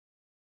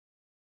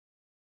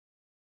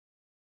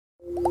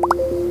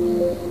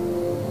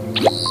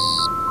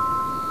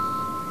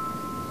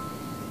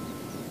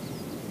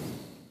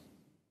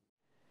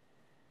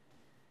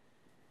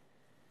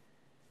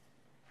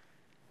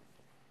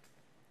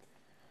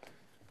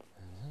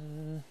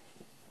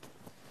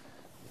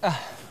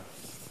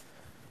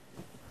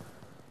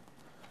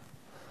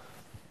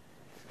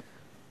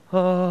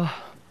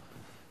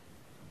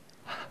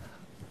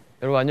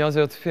여러분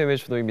안녕하세요. 2PM의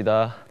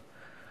준호입니다.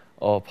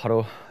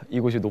 바로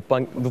이곳이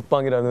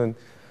눕방이라는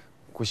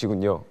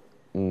곳이군요.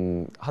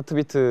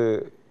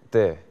 하트비트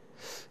때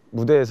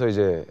무대에서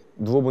이제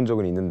누워본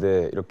적은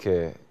있는데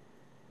이렇게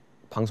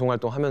방송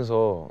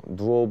활동하면서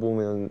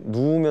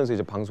누우면서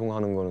이제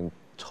방송하는 거는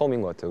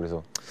처음인 것 같아요.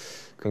 그래서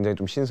굉장히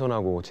좀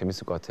신선하고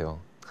재밌을 것 같아요.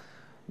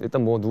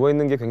 일단 뭐 누워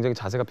있는 게 굉장히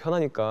자세가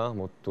편하니까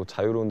뭐 또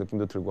자유로운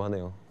느낌도 들고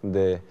하네요.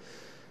 근데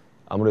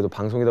아무래도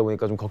방송이다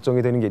보니까 좀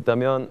걱정이 되는 게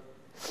있다면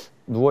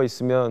누워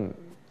있으면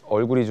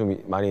얼굴이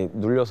좀 많이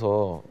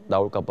눌려서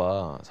나올까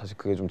봐 사실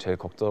그게 좀 제일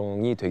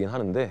걱정이 되긴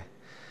하는데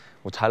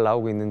뭐 잘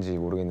나오고 있는지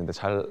모르겠는데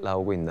잘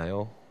나오고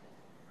있나요?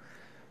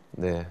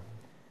 네.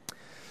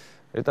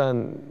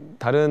 일단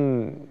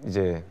다른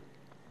이제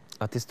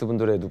아티스트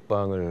분들의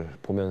눕방을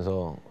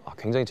보면서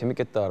굉장히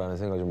재밌겠다라는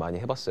생각을 좀 많이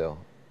해봤어요.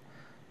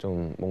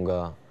 좀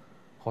뭔가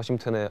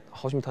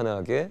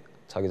허심탄회하게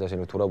자기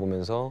자신을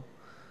돌아보면서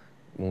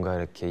뭔가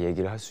이렇게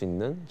얘기를 할 수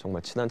있는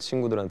정말 친한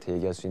친구들한테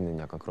얘기할 수 있는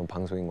약간 그런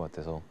방송인 것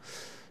같아서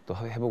또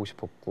해보고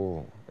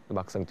싶었고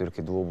막상 또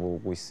이렇게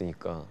누워보고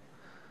있으니까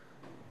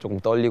조금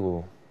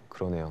떨리고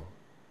그러네요.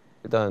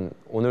 일단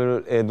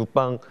오늘의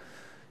눕방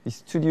이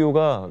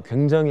스튜디오가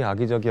굉장히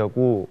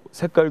아기자기하고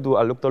색깔도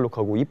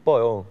알록달록하고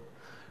이뻐요.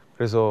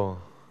 그래서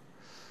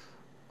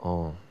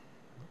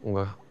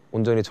뭔가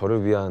온전히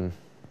저를 위한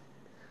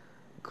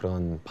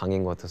그런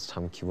방인 것 같아서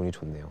참 기분이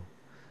좋네요.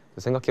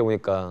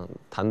 생각해보니까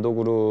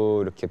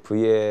단독으로 이렇게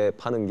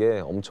V앱 하는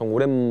게 엄청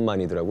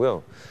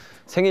오랜만이더라고요.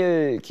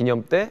 생일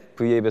기념 때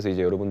V앱에서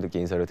이제 여러분들께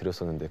인사를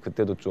드렸었는데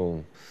그때도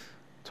좀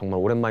정말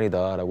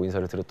오랜만이다 라고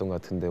인사를 드렸던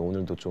것 같은데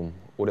오늘도 좀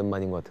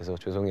오랜만인 것 같아서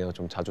죄송해요.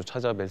 좀 자주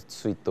찾아뵐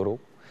수 있도록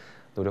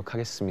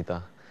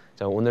노력하겠습니다.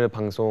 자, 오늘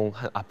방송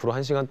앞으로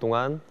 1시간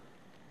동안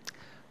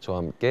저와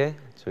함께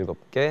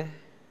즐겁게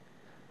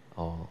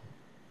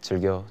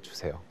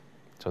즐겨주세요.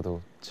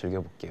 저도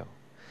즐겨볼게요.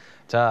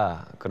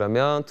 자,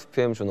 그러면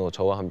 2PM 준호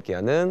저와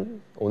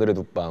함께하는 오늘의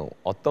눕방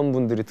어떤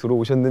분들이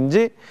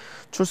들어오셨는지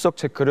출석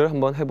체크를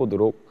한번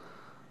해보도록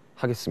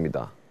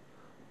하겠습니다.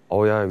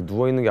 야,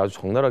 누워있는 게 아주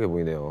적나라하게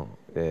보이네요.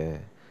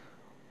 예.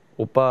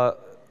 오빠,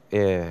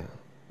 예,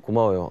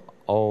 고마워요.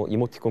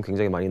 이모티콘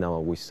굉장히 많이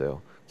나오고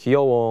있어요.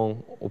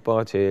 귀여워.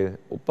 오빠가 제일,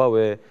 오빠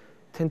왜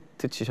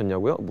텐트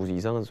치셨냐고요? 무슨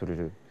이상한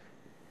소리를.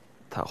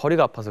 다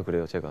허리가 아파서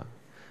그래요, 제가.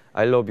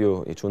 I love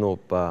you, 준호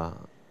오빠.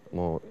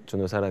 뭐,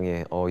 준호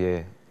사랑해.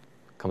 예.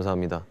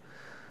 감사합니다.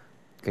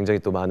 굉장히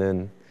또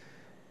많은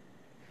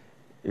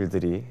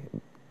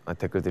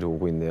댓글들이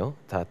오고 있네요.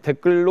 자,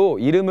 댓글로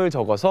이름을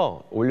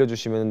적어서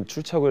올려주시면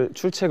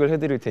출첵을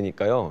해드릴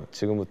테니까요.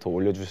 지금부터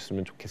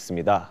올려주셨으면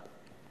좋겠습니다.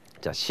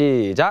 자,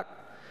 시작!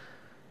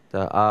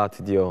 자,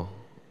 드디어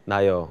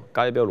나여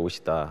깔별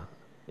옷이다.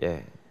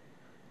 예,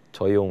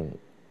 저용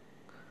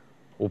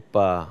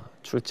오빠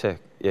출첵.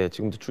 예,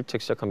 지금부터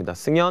출첵 시작합니다.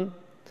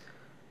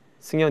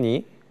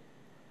 승현이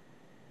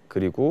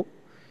그리고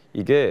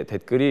이게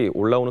댓글이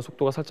올라오는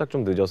속도가 살짝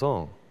좀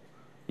늦어서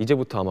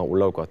이제부터 아마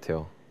올라올 것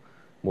같아요.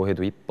 뭐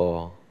해도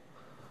이뻐.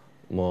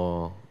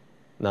 뭐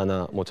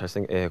나나 뭐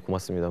예,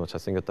 고맙습니다. 뭐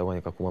잘생겼다고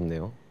하니까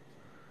고맙네요.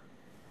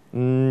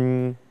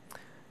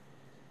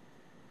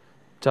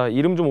 자,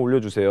 이름 좀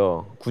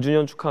올려주세요.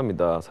 9주년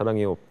축하합니다.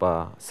 사랑해요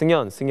오빠.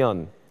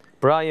 승현,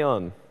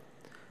 브라이언,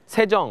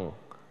 세정,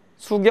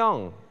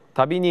 수경,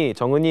 다빈이,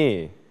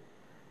 정은이,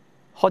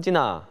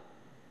 허진아,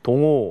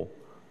 동호,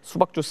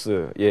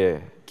 수박주스,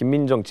 예,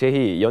 김민정,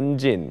 재희,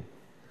 연진,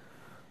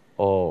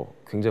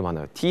 굉장히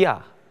많아요.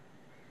 티아,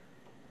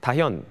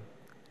 다현,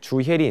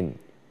 주혜린,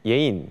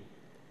 예인,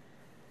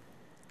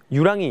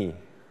 유랑이,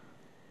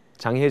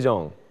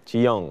 장혜정,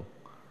 지영,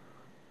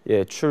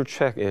 예,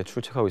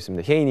 출첵하고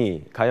있습니다.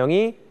 혜인이,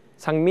 가영이,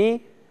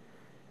 상미,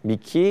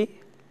 미키,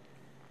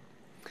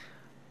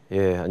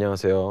 예,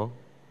 안녕하세요.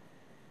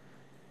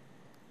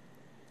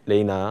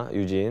 레이나,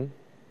 유진,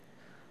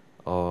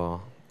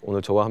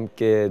 오늘 저와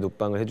함께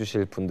눕방을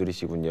해주실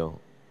분들이시군요.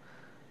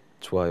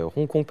 좋아요.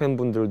 홍콩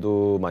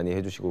팬분들도 많이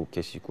해주시고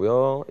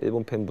계시고요.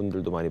 일본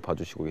팬분들도 많이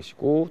봐주시고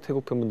계시고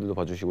태국 팬분들도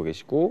봐주시고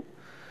계시고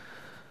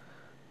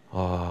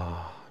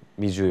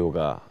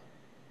미주요가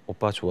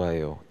오빠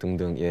좋아해요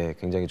등등 예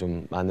굉장히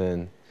좀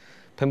많은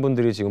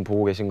팬분들이 지금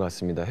보고 계신 것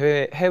같습니다.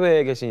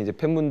 해외에 계신 이제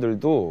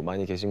팬분들도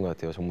많이 계신 것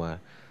같아요. 정말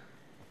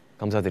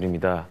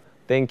감사드립니다.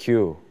 Thank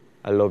you,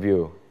 I love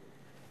you.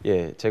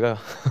 예, 제가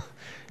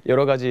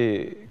여러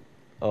가지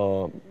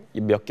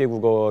몇 개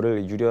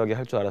국어를 유려하게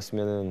할 줄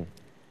알았으면은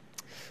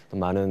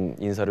많은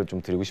인사를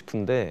좀 드리고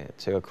싶은데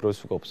제가 그럴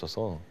수가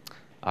없어서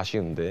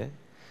아쉬운데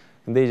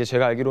근데 이제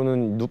제가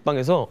알기로는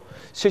눕방에서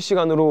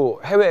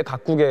실시간으로 해외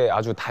각국의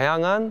아주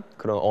다양한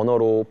그런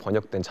언어로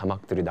번역된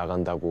자막들이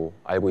나간다고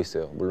알고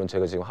있어요. 물론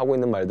제가 지금 하고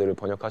있는 말들을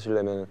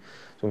번역하시려면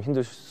좀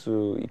힘들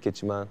수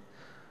있겠지만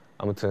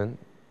아무튼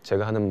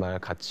제가 하는 말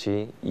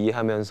같이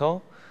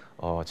이해하면서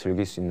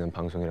즐길 수 있는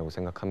방송이라고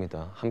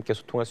생각합니다. 함께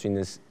소통할 수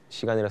있는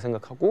시간이라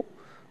생각하고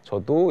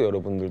저도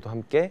여러분들도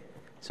함께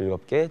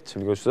즐겁게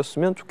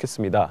즐겨주셨으면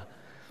좋겠습니다.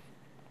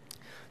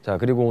 자,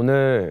 그리고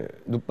오늘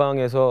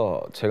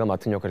눕방에서 제가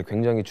맡은 역할이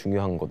굉장히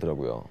중요한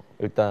거더라고요.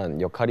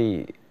 일단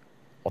역할이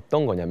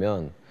어떤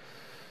거냐면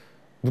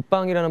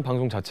눕방이라는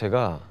방송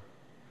자체가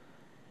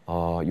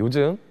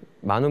요즘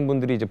많은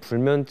분들이 이제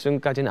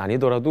불면증까지는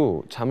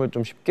아니더라도 잠을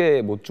좀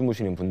쉽게 못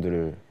주무시는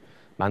분들을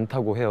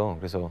많다고 해요.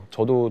 그래서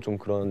저도 좀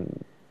그런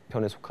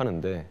편에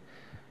속하는데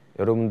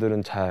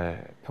여러분들은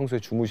잘 평소에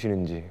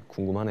주무시는지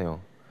궁금하네요.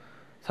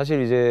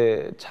 사실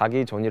이제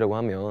자기 전이라고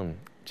하면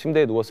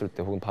침대에 누웠을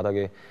때 혹은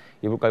바닥에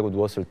이불 깔고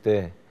누웠을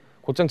때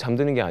곧장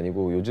잠드는 게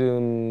아니고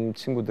요즘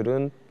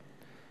친구들은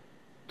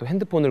또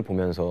핸드폰을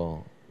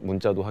보면서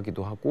문자도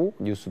하기도 하고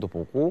뉴스도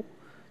보고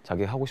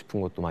자기 하고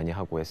싶은 것도 많이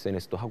하고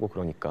SNS도 하고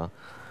그러니까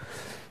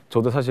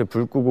저도 사실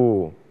불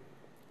끄고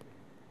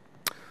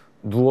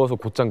누워서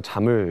곧장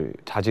잠을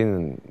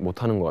자지는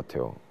못하는 것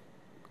같아요.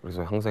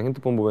 그래서 항상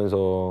핸드폰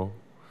보면서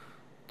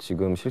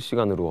지금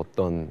실시간으로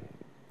어떤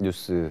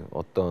뉴스,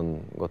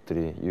 어떤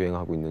것들이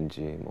유행하고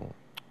있는지 뭐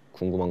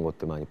궁금한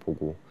것들 많이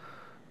보고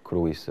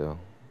그러고 있어요.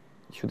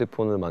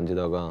 휴대폰을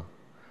만지다가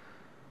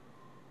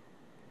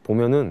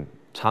보면은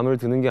잠을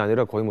드는 게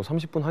아니라 거의 뭐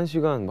 30분,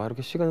 1시간 막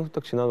이렇게 시간이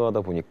후딱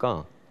지나가다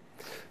보니까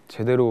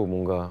제대로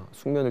뭔가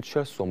숙면을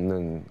취할 수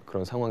없는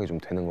그런 상황이 좀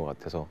되는 것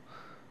같아서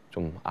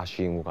좀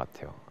아쉬운 것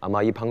같아요.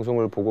 아마 이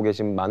방송을 보고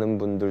계신 많은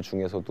분들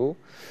중에서도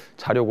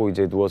자려고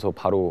이제 누워서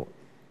바로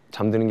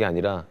잠드는 게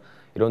아니라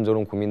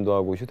이런저런 고민도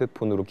하고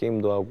휴대폰으로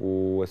게임도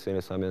하고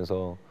SNS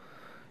하면서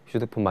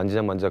휴대폰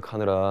만지작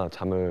하느라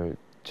잠을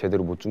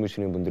제대로 못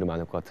주무시는 분들이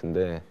많을 것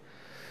같은데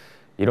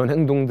이런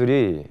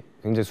행동들이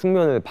굉장히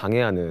숙면을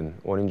방해하는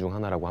원인 중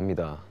하나라고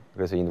합니다.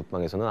 그래서 이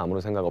눕방에서는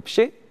아무런 생각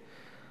없이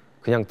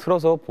그냥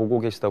틀어서 보고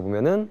계시다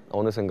보면은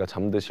어느샌가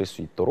잠드실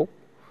수 있도록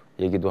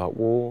얘기도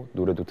하고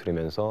노래도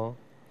들으면서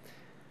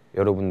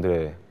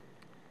여러분들의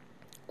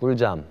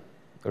꿀잠을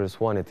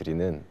소환해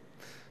드리는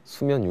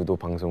수면 유도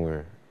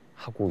방송을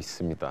하고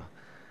있습니다.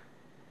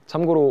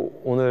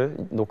 참고로 오늘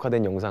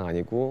녹화된 영상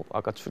아니고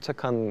아까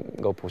출첵한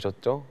거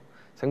보셨죠?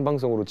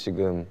 생방송으로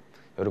지금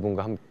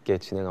여러분과 함께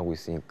진행하고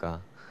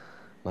있으니까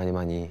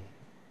많이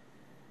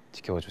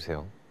지켜봐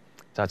주세요.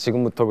 자,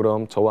 지금부터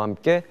그럼 저와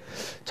함께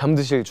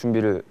잠드실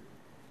준비를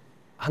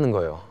하는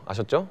거예요.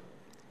 아셨죠?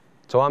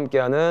 저와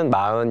함께하는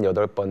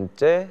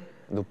 48번째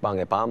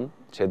눕방의 밤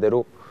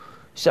제대로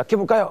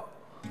시작해볼까요?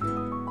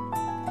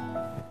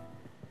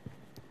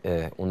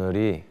 네,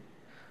 오늘이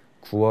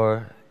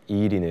 9월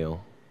 2일이네요.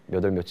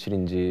 몇 월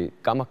며칠인지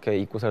까맣게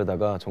잊고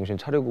살다가 정신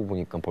차리고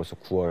보니까 벌써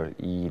 9월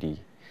 2일이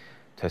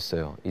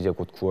됐어요. 이제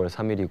곧 9월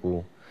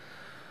 3일이고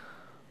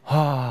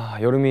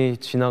여름이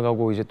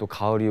지나가고 이제 또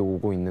가을이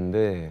오고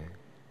있는데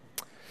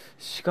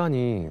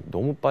시간이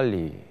너무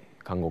빨리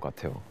간 것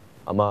같아요.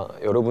 아마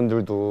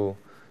여러분들도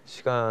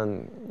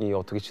시간이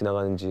어떻게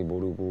지나가는지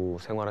모르고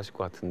생활하실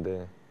것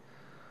같은데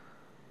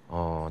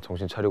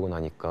정신 차리고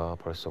나니까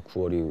벌써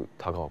 9월이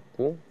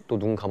다가왔고 또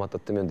눈 감았다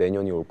뜨면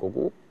내년이 올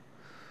거고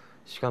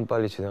시간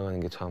빨리 지나가는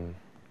게 참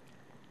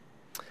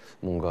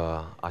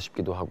뭔가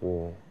아쉽기도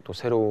하고 또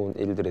새로운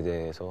일들에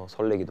대해서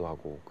설레기도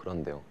하고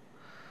그런데요.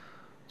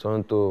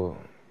 저는 또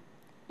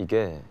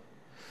이게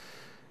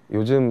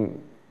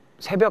요즘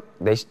새벽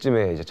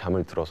 4시쯤에 이제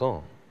잠을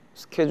들어서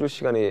스케줄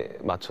시간에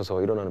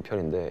맞춰서 일어나는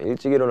편인데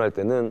일찍 일어날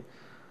때는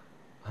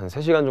한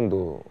 3시간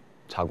정도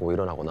자고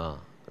일어나거나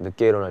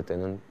늦게 일어날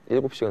때는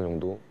 7시간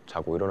정도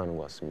자고 일어나는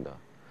것 같습니다.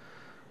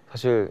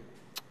 사실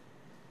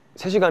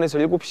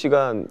 3시간에서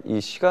 7시간 이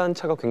시간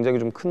차가 굉장히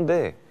좀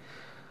큰데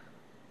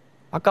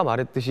아까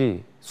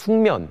말했듯이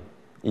숙면이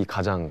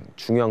가장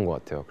중요한 것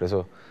같아요.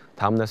 그래서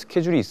다음날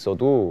스케줄이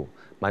있어도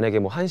만약에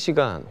뭐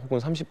 1시간 혹은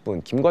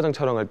 30분 김과장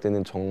촬영할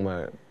때는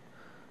정말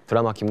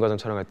드라마 김과장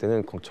촬영할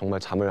때는 정말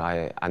잠을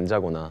아예 안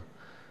자거나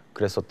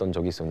그랬었던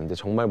적이 있었는데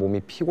정말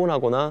몸이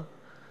피곤하거나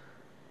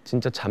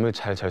진짜 잠을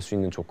잘 잘 수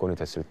있는 조건이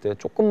됐을 때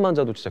조금만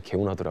자도 진짜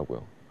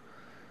개운하더라고요.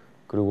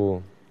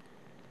 그리고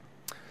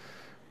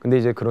근데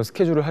이제 그런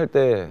스케줄을 할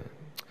때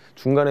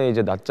중간에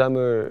이제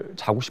낮잠을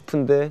자고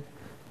싶은데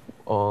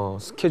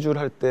스케줄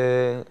할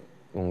때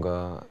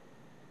뭔가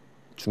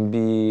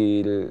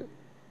준비를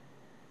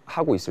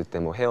하고 있을 때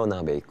뭐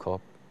헤어나 메이크업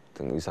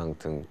등 의상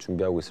등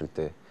준비하고 있을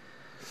때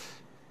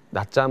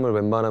낮잠을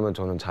웬만하면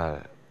저는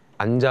잘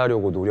안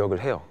자려고 노력을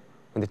해요.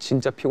 근데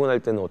진짜 피곤할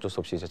때는 어쩔 수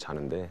없이 이제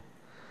자는데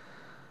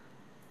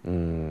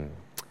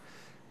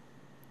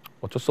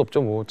어쩔 수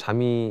없죠. 뭐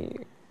잠이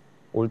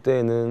올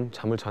때에는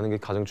잠을 자는 게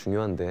가장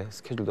중요한데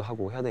스케줄도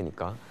하고 해야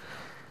되니까.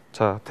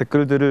 자,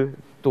 댓글들을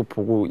또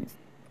보고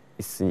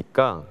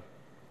있으니까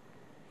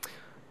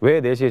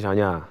왜 4시에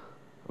자냐,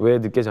 왜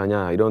늦게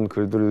자냐 이런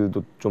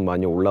글들도 좀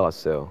많이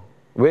올라왔어요.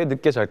 왜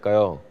늦게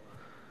잘까요?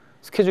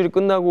 스케줄이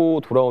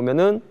끝나고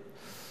돌아오면은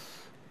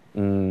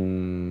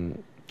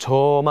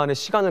저만의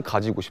시간을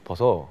가지고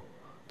싶어서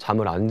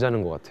잠을 안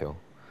자는 것 같아요.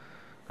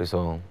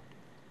 그래서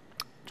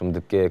좀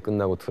늦게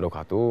끝나고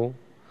들어가도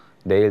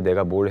내일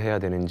내가 뭘 해야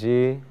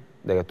되는지,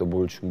 내가 또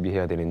뭘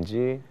준비해야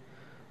되는지,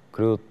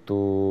 그리고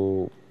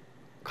또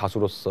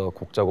가수로서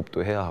곡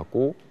작업도 해야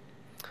하고,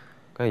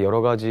 그냥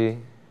여러 가지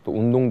또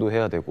운동도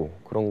해야 되고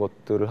그런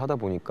것들을 하다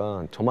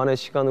보니까 저만의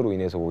시간으로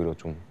인해서 오히려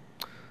좀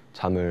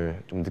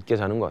잠을 좀 늦게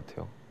자는 것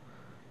같아요.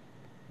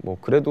 뭐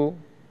그래도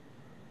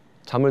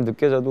잠을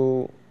늦게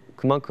자도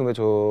그만큼의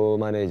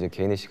저만의 이제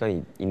개인의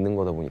시간이 있는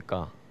거다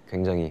보니까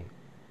굉장히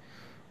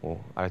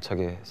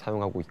알차게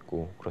사용하고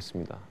있고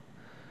그렇습니다.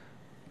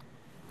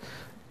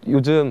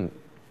 요즘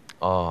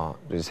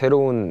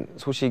새로운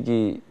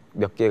소식이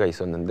몇 개가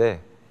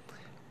있었는데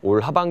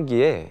올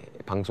하반기에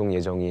방송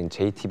예정인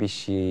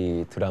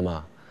JTBC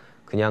드라마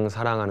그냥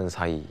사랑하는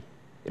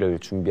사이를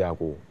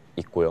준비하고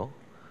있고요.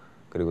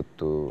 그리고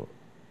또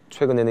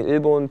최근에는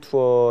일본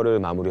투어를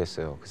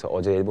마무리했어요. 그래서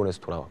어제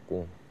일본에서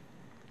돌아왔고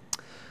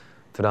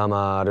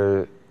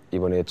드라마를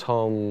이번에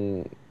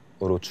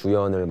처음으로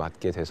주연을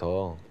맡게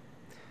돼서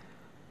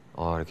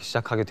이렇게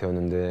시작하게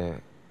되었는데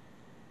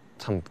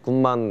참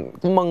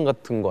꿈만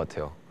같은 것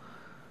같아요.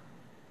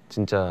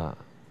 진짜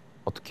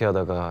어떻게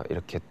하다가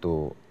이렇게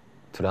또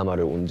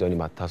드라마를 온전히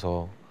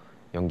맡아서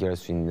연기할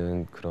수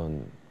있는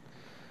그런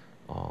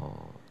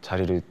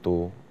자리를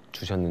또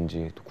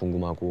주셨는지 또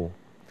궁금하고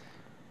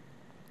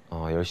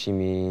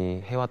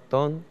열심히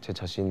해왔던 제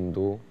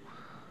자신도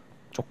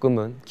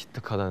조금은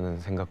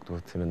기특하다는 생각도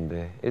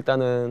드는데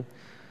일단은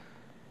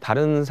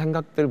다른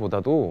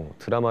생각들보다도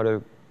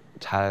드라마를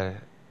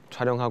잘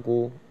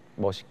촬영하고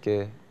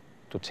멋있게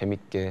또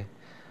재밌게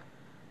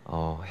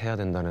해야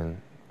된다는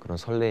그런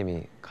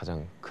설렘이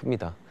가장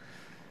큽니다.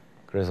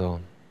 그래서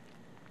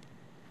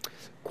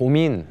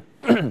고민,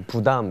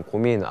 부담,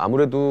 고민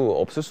아무래도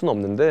없을 수는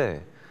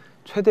없는데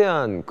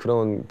최대한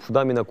그런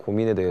부담이나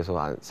고민에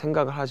대해서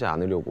생각을 하지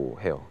않으려고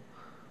해요.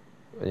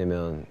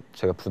 왜냐면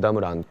제가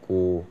부담을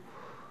안고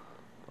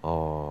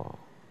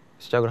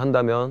시작을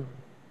한다면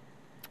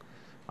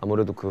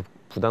아무래도 그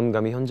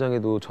부담감이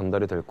현장에도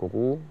전달이 될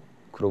거고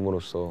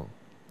그럼으로써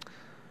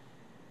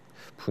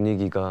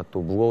분위기가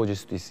또 무거워질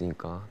수도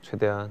있으니까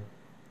최대한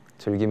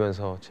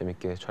즐기면서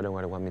재밌게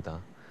촬영하려고 합니다.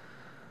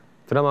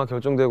 드라마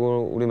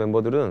결정되고 우리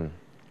멤버들은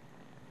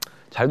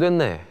잘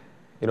됐네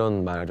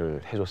이런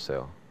말을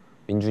해줬어요.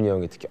 민준이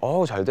형이 특히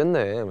잘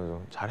됐네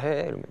이러면서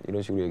잘해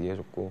이런 식으로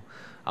얘기해줬고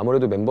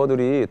아무래도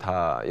멤버들이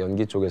다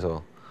연기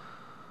쪽에서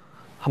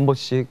한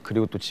번씩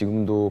그리고 또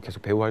지금도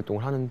계속 배우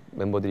활동을 하는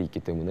멤버들이 있기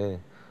때문에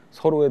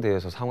서로에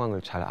대해서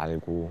상황을 잘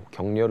알고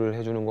격려를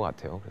해주는 것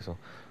같아요. 그래서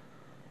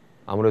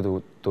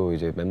아무래도 또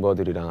이제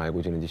멤버들이랑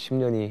알고 지낸 지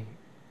 10년이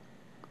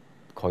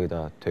거의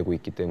다 되고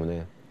있기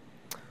때문에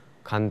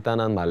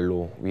간단한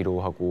말로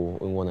위로하고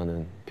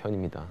응원하는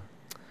편입니다.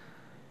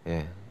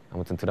 예,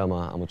 아무튼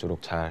드라마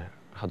아무쪼록 잘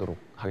하도록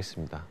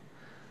하겠습니다.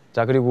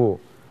 자, 그리고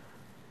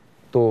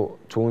또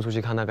좋은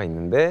소식 하나가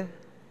있는데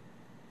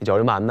이제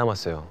얼마 안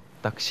남았어요.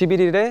 딱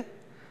 11일에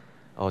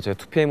제가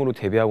 2PM으로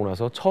데뷔하고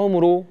나서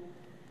처음으로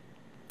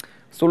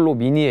솔로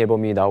미니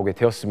앨범이 나오게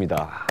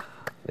되었습니다.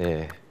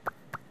 네,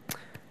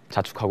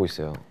 자축하고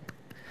있어요.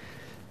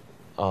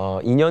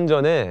 2년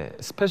전에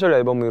스페셜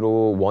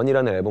앨범으로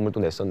원이라는 앨범을 또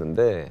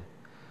냈었는데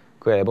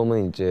그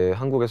앨범은 이제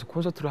한국에서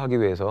콘서트를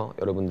하기 위해서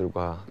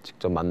여러분들과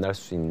직접 만날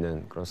수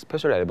있는 그런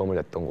스페셜 앨범을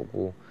냈던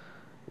거고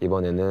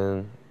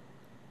이번에는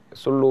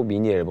솔로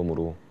미니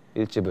앨범으로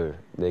 1집을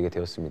내게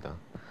되었습니다.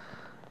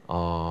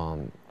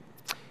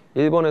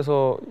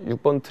 1번에서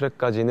 6번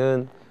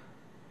트랙까지는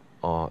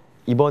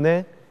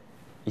이번에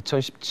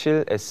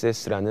 2017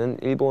 SS라는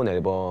일본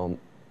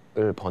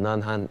앨범을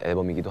번안한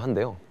앨범이기도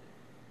한데요.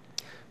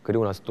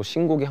 그리고 나서 또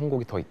신곡이 한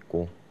곡이 더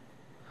있고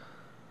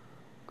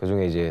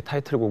그중에 이제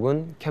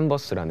타이틀곡은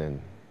캔버스라는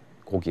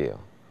곡이에요.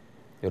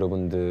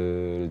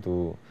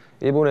 여러분들도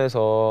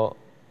일본에서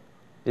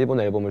일본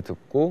앨범을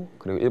듣고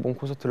그리고 일본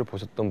콘서트를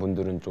보셨던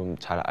분들은 좀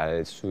잘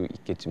알 수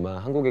있겠지만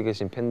한국에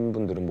계신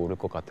팬분들은 모를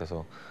것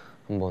같아서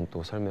한번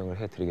또 설명을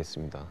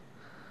해드리겠습니다.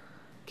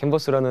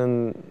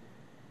 캔버스라는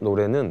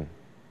노래는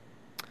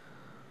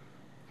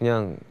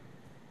그냥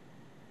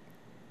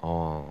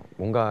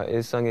뭔가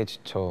일상에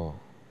지쳐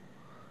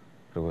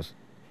그리고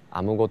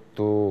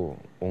아무것도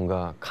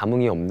뭔가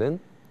감흥이 없는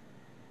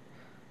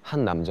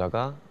한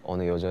남자가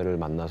어느 여자를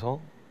만나서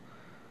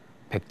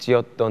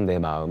백지였던 내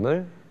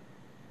마음을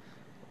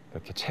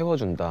이렇게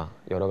채워준다.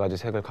 여러 가지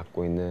색을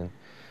갖고 있는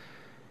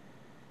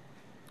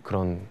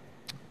그런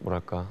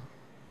뭐랄까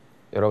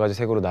여러 가지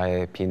색으로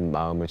나의 빈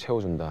마음을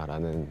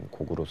채워준다라는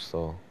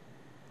곡으로서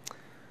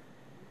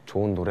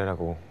좋은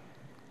노래라고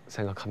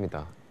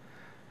생각합니다.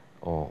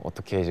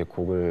 어떻게 이제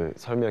곡을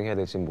설명해야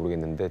될지는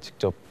모르겠는데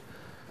직접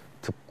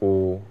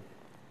듣고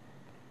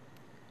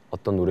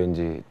어떤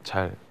노래인지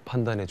잘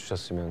판단해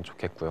주셨으면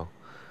좋겠고요.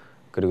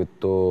 그리고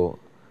또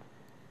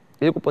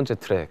 7번째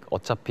트랙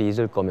어차피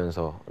잊을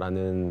거면서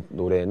라는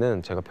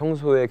노래는 제가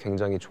평소에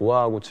굉장히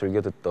좋아하고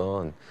즐겨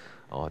듣던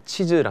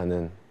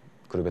치즈라는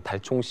그룹의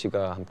달총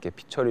씨가 함께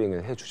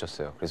피처링을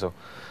해주셨어요. 그래서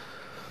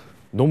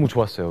너무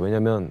좋았어요.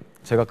 왜냐면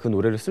제가 그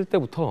노래를 쓸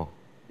때부터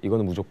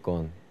이거는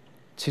무조건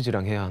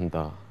치즈랑 해야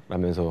한다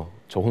라면서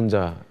저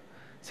혼자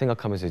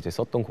생각하면서 이제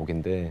썼던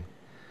곡인데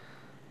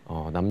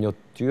남녀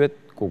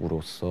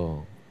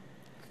듀엣곡으로서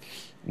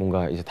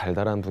뭔가 이제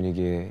달달한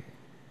분위기의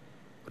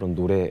그런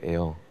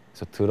노래예요.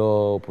 그래서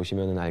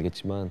들어보시면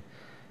알겠지만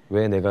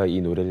왜 내가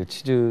이 노래를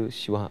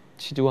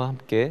치즈와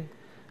함께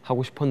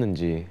하고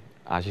싶었는지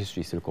아실 수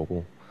있을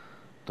거고,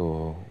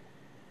 또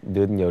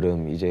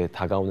늦여름 이제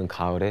다가오는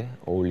가을에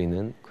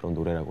어울리는 그런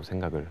노래라고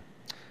생각을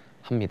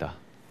합니다.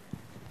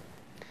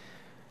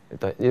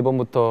 일단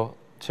 1번부터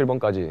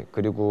 7번까지,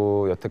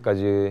 그리고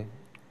여태까지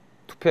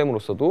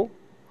 2PM으로서도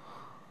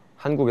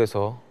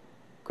한국에서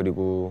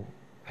그리고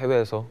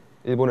해외에서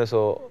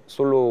일본에서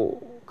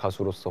솔로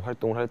가수로서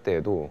활동을 할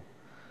때에도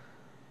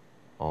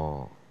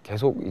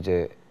계속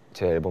이제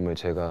제 앨범을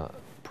제가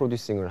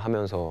프로듀싱을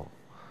하면서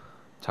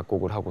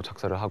작곡을 하고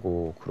작사를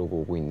하고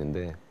그러고 오고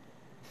있는데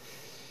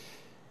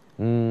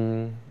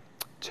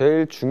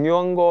제일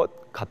중요한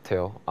것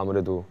같아요.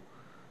 아무래도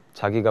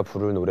자기가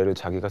부를 노래를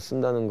자기가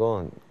쓴다는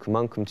건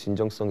그만큼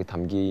진정성이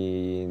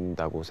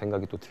담긴다고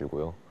생각이 또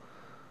들고요.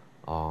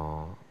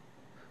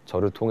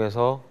 저를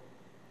통해서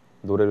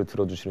노래를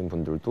들어주시는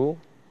분들도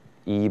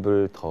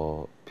이입을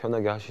더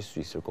편하게 하실 수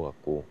있을 것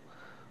같고,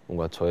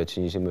 뭔가 저의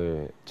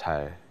진심을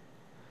잘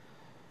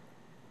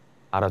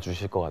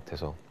알아주실 것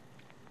같아서,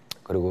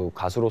 그리고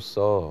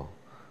가수로서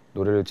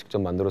노래를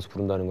직접 만들어서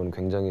부른다는 건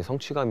굉장히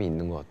성취감이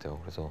있는 것 같아요.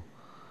 그래서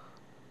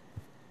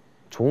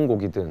좋은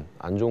곡이든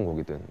안 좋은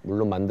곡이든,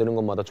 물론 만드는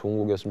것마다 좋은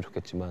곡이었으면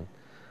좋겠지만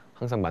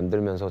항상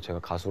만들면서 제가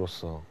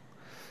가수로서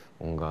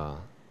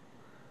뭔가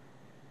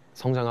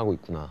성장하고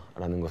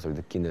있구나라는 것을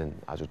느끼는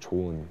아주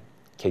좋은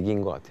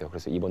계기인 것 같아요.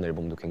 그래서 이번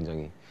앨범도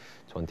굉장히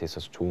저한테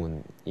있어서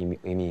좋은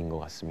의미인 것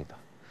같습니다.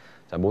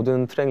 자,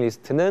 모든 트랙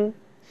리스트는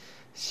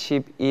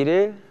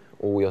 11일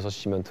오후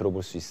 6시면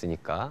들어볼 수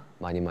있으니까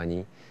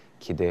많이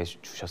기대해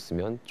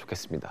주셨으면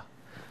좋겠습니다.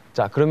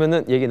 자,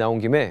 그러면은 얘기 나온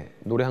김에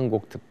노래 한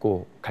곡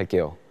듣고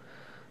갈게요.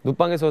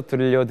 눕방에서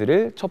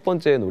들려드릴 첫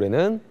번째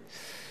노래는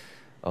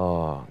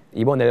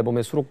이번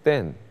앨범에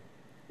수록된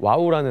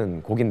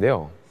와우라는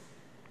곡인데요.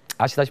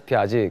 아시다시피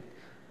아직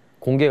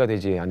공개가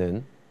되지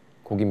않은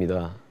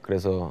곡입니다.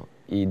 그래서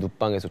이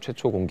눕방에서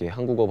최초 공개,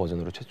 한국어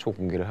버전으로 최초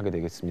공개를 하게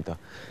되겠습니다.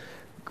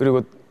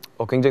 그리고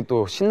굉장히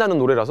또 신나는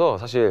노래라서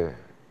사실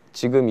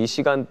지금 이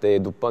시간대에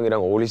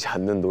눕방이랑 어울리지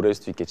않는 노래일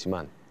수도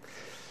있겠지만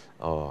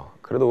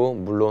그래도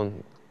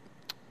물론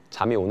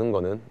잠이 오는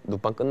거는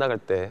눕방 끝나갈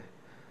때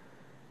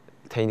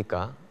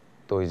테니까,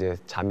 또 이제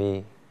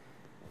잠은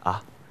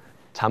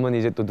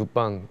이제 또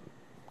눕방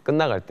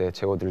끝나갈 때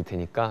재워드릴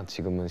테니까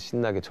지금은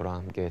신나게 저랑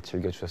함께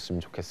즐겨주셨으면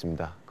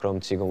좋겠습니다.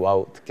 그럼 지금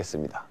와우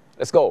듣겠습니다.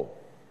 Let's go!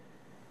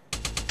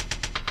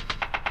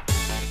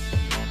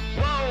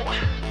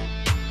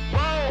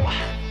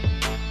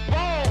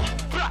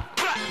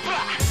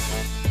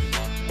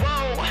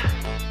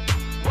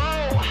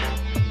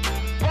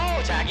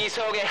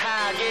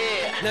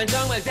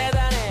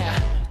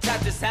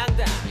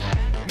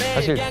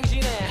 사실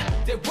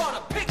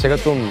제가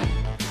좀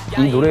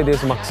이 노래에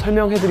대해서 막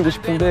설명해드리고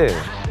싶은데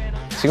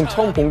지금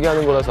처음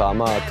공개하는 거라서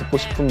아마 듣고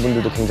싶은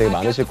분들도 굉장히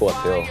많으실 것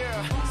같아요.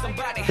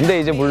 근데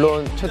이제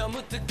물론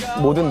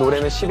모든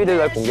노래는 11일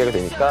날 공개가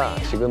되니까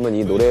지금은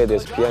이 노래에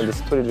대해서 비하인드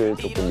스토리를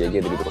조금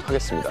얘기해드리도록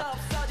하겠습니다.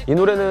 이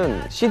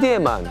노래는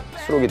CD에만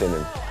수록이 되는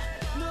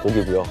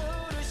곡이고요.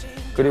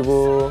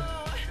 그리고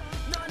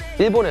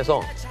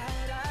일본에서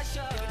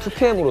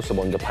 2PM으로서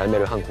먼저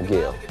발매를 한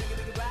곡이에요.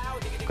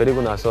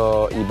 그리고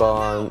나서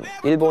이번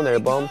일본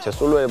앨범, 제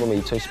솔로 앨범의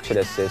 2017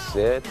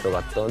 SS에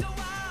들어갔던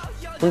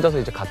혼자서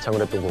이제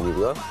가창을 했던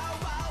곡이고요.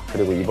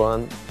 그리고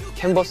이번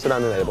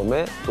캔버스라는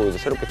앨범에 또 이제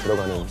새롭게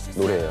들어가는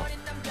노래예요.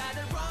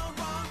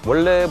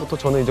 원래부터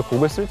저는 이제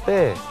곡을 쓸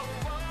때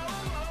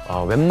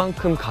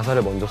웬만큼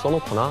가사를 먼저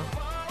써놓거나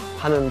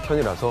하는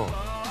편이라서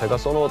제가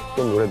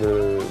써놓았던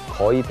노래들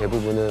거의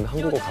대부분은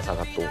한국어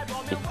가사가 또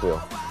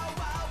있고요.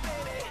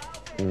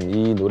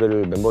 이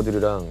노래를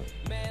멤버들이랑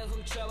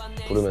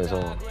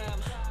부르면서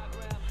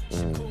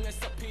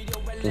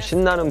좀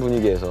신나는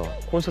분위기에서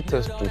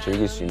콘서트에서 좀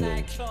즐길 수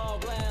있는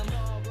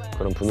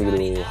그런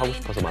분위기로 하고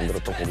싶어서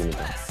만들었던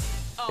곡입니다.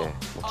 예,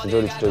 뭐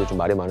주저리 좀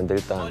말이 많은데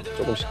일단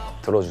조금씩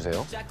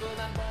들어주세요.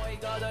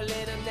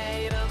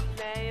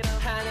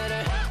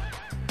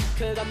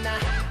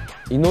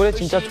 이 노래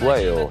진짜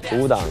좋아해요.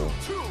 조우당.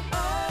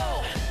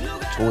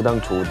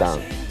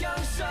 조우당.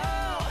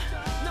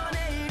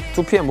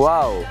 2PM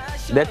와우.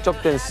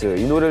 내적 댄스.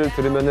 이 노래를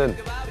들으면은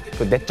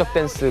그 내적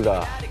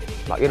댄스가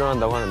막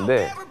일어난다고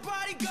하는데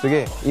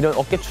되게 이런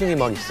어깨춤이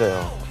막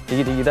있어요.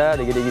 디기디기다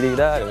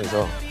디기디기다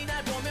이러면서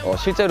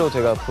실제로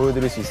제가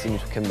보여드릴 수 있으면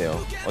좋겠네요.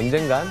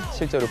 언젠간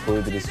실제로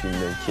보여드릴 수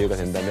있는 기회가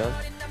된다면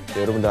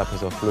여러분들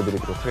앞에서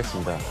불러드리도록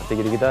하겠습니다.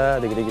 디기디기다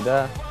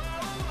디기디기다.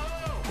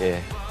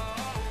 예.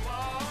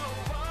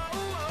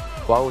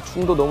 와우,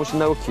 춤도 너무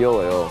신나고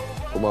귀여워요.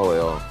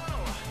 고마워요.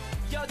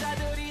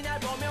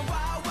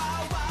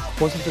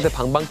 콘서트 때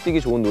방방 뛰기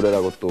좋은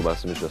노래라고 또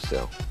말씀해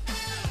주셨어요.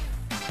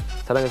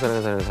 사랑해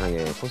사랑해 사랑해 사랑해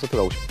콘서트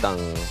가고 싶당.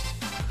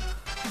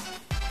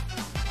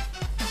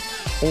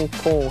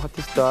 홍콩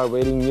하티스타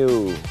waiting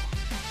you.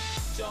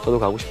 저도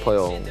가고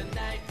싶어요.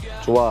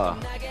 좋아.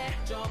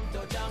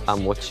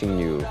 I'm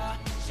watching you.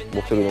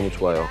 목소리 너무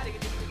좋아요.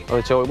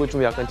 제 얼굴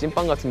좀 약간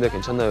찐빵 같은데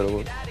괜찮나요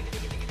여러분?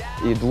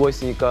 이 누워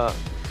있으니까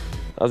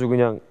아주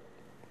그냥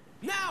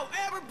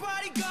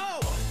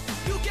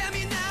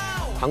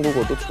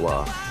한국어도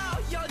좋아.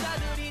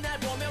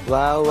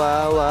 와우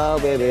와우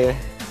와우 베이비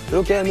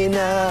Look at me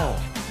now.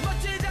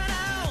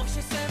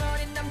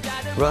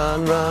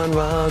 Run run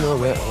run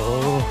away.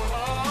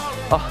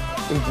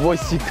 누워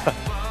있으니까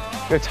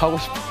그냥 자고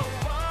싶어.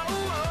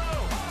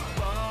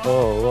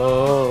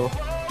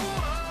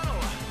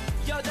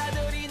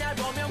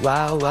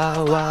 와우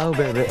와우 와우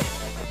베이비.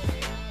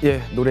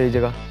 예, 노래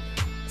이제가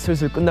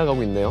슬슬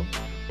끝나가고 있네요.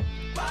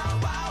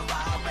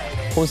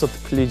 콘서트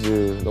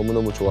플리즈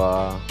너무너무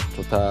좋아.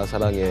 좋다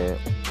사랑해.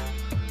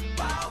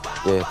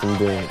 예,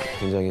 등등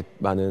굉장히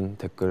많은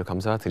댓글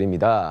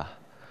감사드립니다.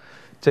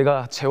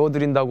 제가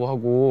재워드린다고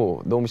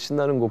하고 너무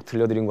신나는 곡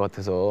들려드린 것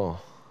같아서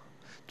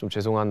좀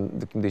죄송한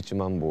느낌도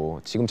있지만 뭐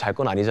지금 잘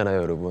건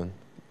아니잖아요 여러분.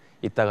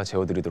 이따가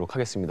재워드리도록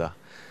하겠습니다.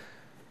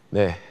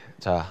 네,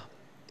 자,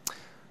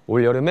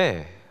 올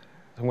여름에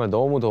정말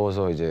너무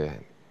더워서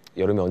이제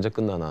여름이 언제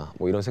끝나나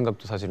뭐 이런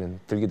생각도 사실은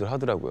들기도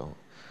하더라고요.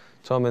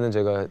 처음에는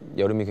제가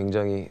여름이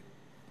굉장히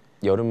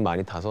여름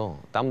많이 타서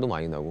땀도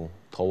많이 나고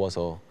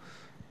더워서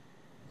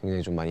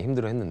굉장히 좀 많이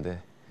힘들어 했는데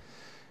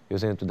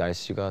요새는 또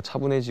날씨가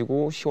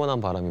차분해지고 시원한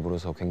바람이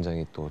불어서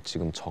굉장히 또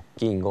지금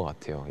적기인 것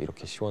같아요.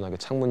 이렇게 시원하게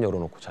창문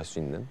열어놓고 잘 수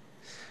있는.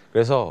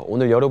 그래서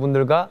오늘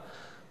여러분들과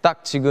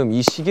딱 지금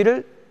이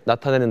시기를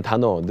나타내는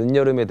단어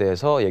늦여름에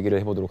대해서 얘기를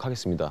해보도록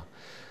하겠습니다.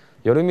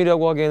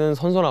 여름이라고 하기에는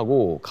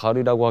선선하고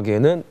가을이라고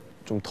하기에는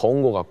좀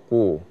더운 것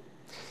같고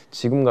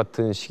지금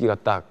같은 시기가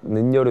딱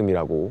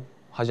늦여름이라고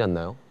하지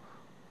않나요?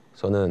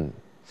 저는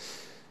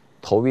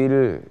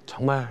더위를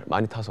정말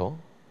많이 타서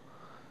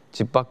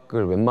집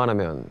밖을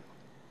웬만하면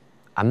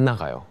안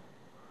나가요.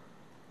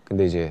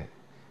 근데 이제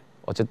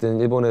어쨌든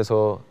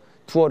일본에서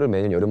투어를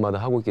매년 여름마다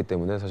하고 있기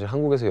때문에 사실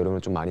한국에서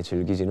여름을 좀 많이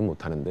즐기지는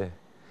못하는데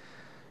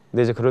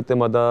근데 이제 그럴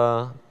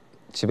때마다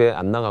집에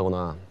안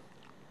나가거나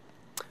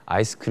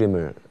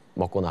아이스크림을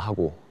먹거나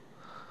하고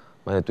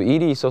만약에 또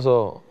일이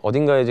있어서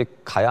어딘가에 이제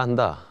가야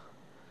한다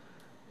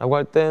라고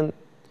할 땐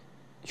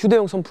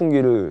휴대용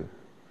선풍기를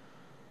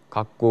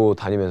갖고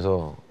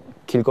다니면서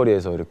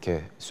길거리에서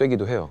이렇게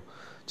쐬기도 해요.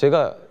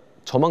 제가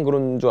저만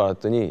그런 줄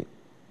알았더니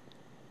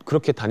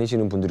그렇게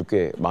다니시는 분들이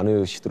꽤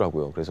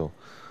많으시더라고요. 그래서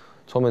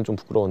처음엔 좀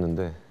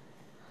부끄러웠는데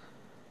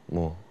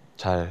뭐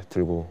잘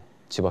들고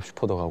집 앞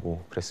슈퍼도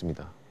가고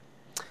그랬습니다.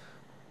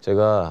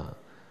 제가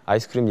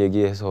아이스크림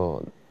얘기해서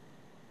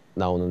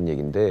나오는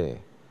얘기인데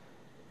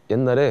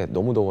옛날에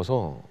너무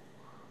더워서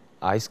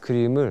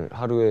아이스크림을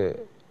하루에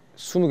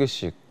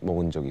 20개씩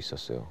먹은 적이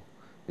있었어요.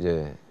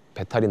 이제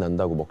배탈이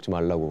난다고 먹지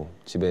말라고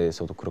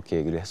집에서도 그렇게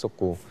얘기를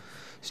했었고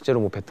실제로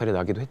뭐 배탈이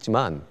나기도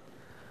했지만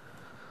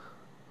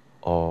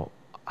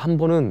한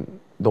번은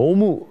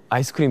너무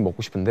아이스크림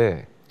먹고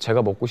싶은데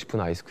제가 먹고 싶은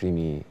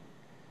아이스크림이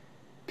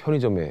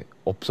편의점에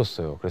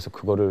없었어요. 그래서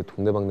그거를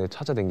동네방네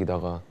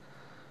찾아다니다가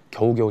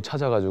겨우겨우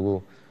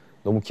찾아가지고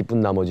너무 기쁜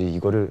나머지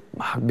이거를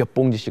막 몇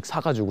봉지씩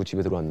사가지고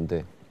집에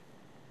들어왔는데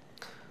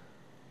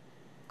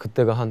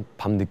그때가 한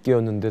밤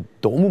늦게였는데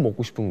너무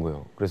먹고 싶은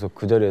거예요. 그래서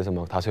그 자리에서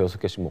막 5,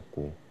 6개씩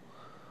먹고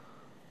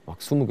막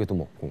 20개도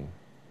먹고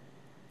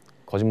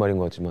거짓말인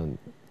것 같지만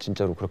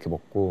진짜로 그렇게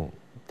먹고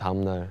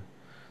다음날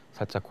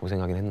살짝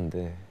고생하긴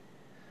했는데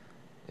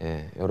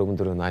예,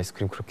 여러분들은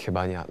아이스크림 그렇게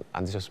많이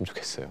안 드셨으면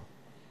좋겠어요.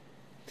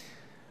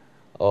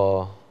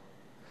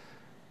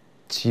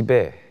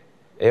 집에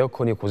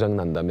에어컨이 고장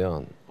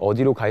난다면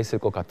어디로 가 있을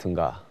것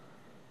같은가?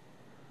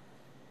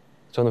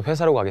 저는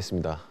회사로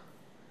가겠습니다.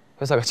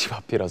 회사가 집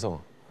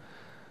앞이라서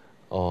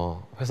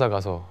회사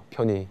가서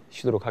편히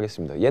쉬도록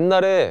하겠습니다.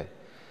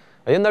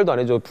 옛날도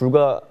아니죠.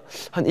 불과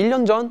한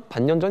 1년 전?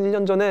 반년 전?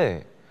 1년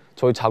전에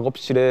저희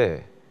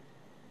작업실에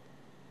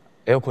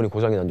에어컨이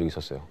고장이 난 적이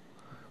있었어요.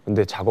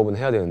 근데 작업은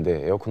해야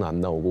되는데 에어컨은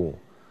안 나오고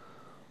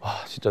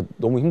와 진짜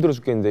너무 힘들어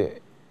죽겠는데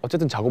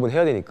어쨌든 작업은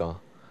해야 되니까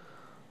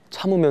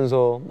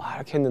참으면서 막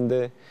이렇게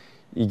했는데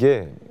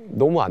이게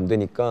너무 안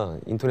되니까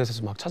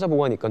인터넷에서 막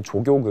찾아보고 하니까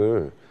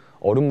조격을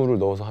얼음물을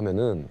넣어서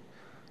하면은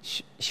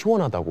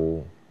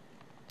시원하다고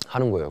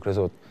하는 거예요.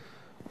 그래서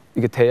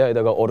이게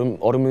대야에다가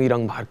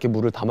얼음이랑 막 이렇게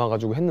물을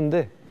담아가지고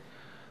했는데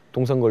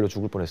동상 걸려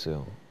죽을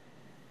뻔했어요.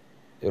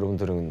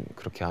 여러분들은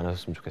그렇게 안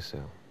하셨으면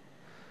좋겠어요.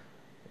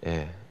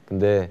 예,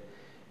 근데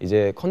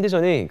이제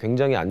컨디션이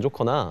굉장히 안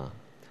좋거나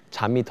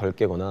잠이 덜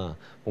깨거나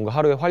뭔가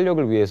하루의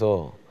활력을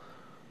위해서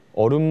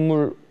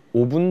얼음물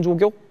오븐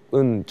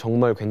조격은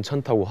정말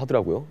괜찮다고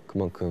하더라고요.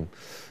 그만큼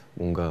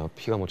뭔가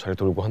피가 뭐 잘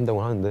돌고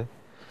한다고 하는데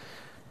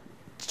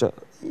진짜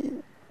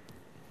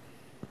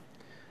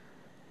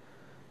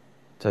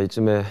자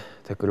이쯤에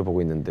댓글을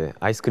보고 있는데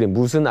아이스크림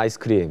무슨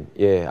아이스크림?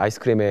 예,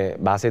 아이스크림의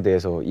맛에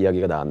대해서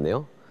이야기가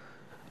나왔네요.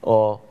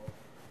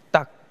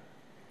 딱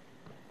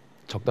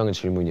적당한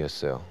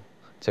질문이었어요.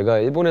 제가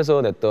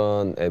일본에서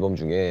냈던 앨범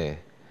중에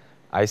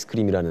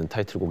아이스크림이라는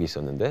타이틀곡이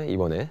있었는데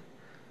이번에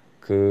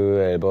그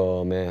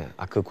앨범에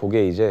그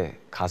곡에 이제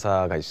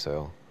가사가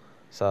있어요.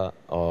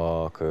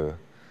 그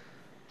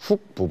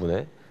훅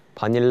부분에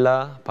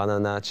바닐라,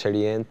 바나나,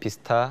 체리 앤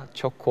피스타,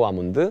 초코,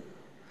 아몬드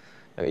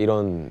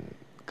이런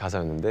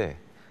가사였는데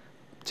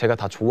제가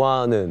다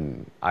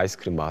좋아하는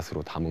아이스크림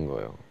맛으로 담은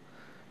거예요.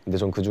 근데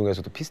전 그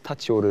중에서도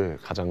피스타치오를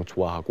가장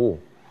좋아하고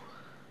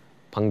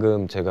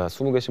방금 제가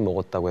 20개씩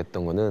먹었다고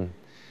했던 거는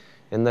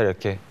옛날에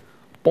이렇게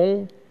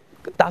뽕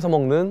따서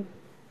먹는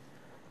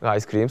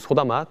아이스크림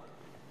소다 맛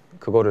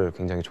그거를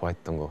굉장히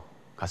좋아했던 것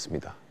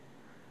같습니다.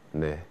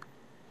 네,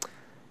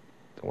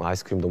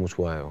 아이스크림 너무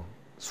좋아해요.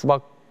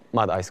 수박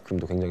맛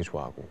아이스크림도 굉장히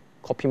좋아하고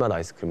커피 맛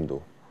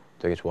아이스크림도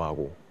되게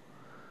좋아하고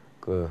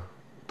그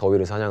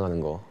더위를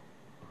사냥하는 거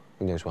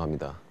굉장히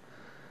좋아합니다.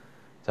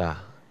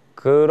 자,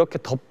 그렇게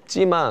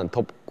덥지만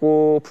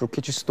덥고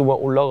불쾌지수도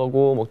막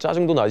올라가고 막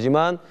짜증도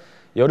나지만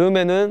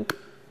여름에는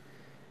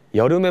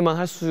여름에만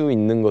할 수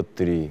있는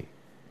것들이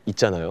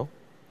있잖아요.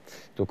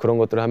 또 그런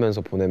것들을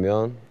하면서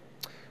보내면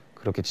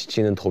그렇게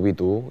지치는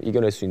더위도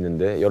이겨낼 수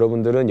있는데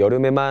여러분들은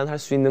여름에만 할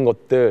수 있는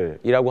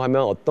것들이라고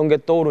하면 어떤 게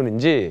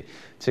떠오르는지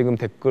지금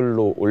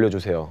댓글로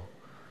올려주세요.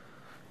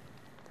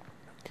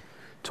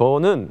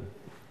 저는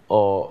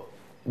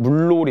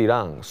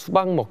물놀이랑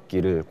수박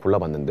먹기를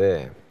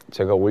골라봤는데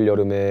제가 올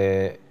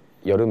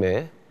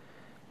여름에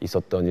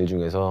있었던 일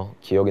중에서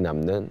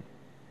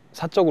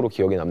사적으로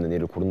기억에 남는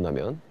일을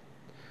고른다면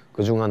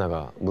그중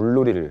하나가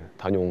물놀이를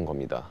다녀온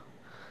겁니다.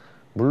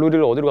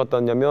 물놀이를 어디로 갔다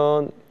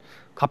왔냐면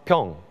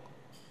가평으로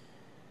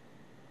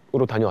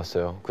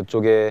다녀왔어요.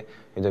 그쪽에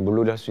이제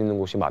물놀이 할 수 있는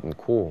곳이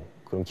많고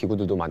그런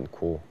기구들도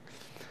많고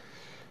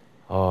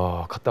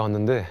갔다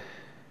왔는데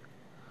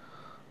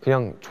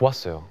그냥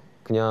좋았어요.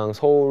 그냥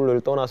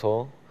서울을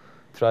떠나서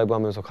드라이브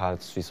하면서 갈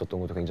수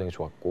있었던 것도 굉장히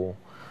좋았고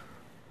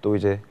또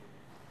이제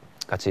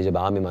같이 이제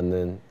마음에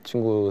맞는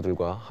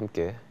친구들과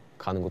함께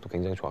가는 것도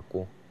굉장히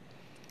좋았고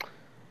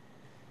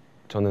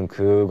저는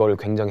그걸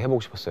굉장히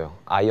해보고 싶었어요.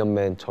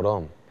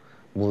 아이언맨처럼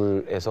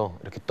물에서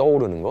이렇게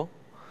떠오르는 거.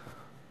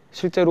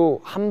 실제로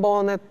한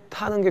번에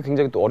타는 게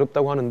굉장히 또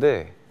어렵다고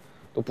하는데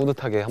또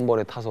뿌듯하게 한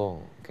번에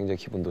타서 굉장히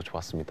기분도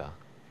좋았습니다.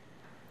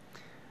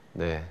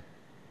 네,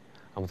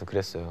 아무튼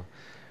그랬어요.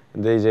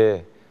 근데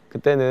이제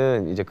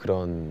그때는 이제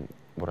그런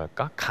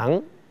뭐랄까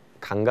강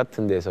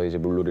같은 데서 이제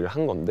물놀이를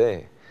한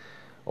건데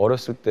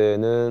어렸을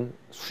때는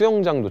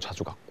수영장도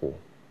자주 갔고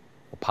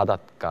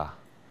바닷가,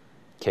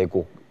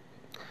 계곡.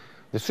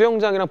 근데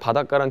수영장이랑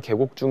바닷가랑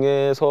계곡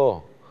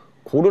중에서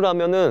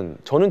고르라면은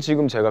저는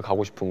지금 제가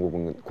가고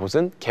싶은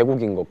곳은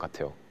계곡인 것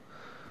같아요.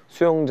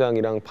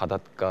 수영장이랑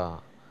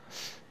바닷가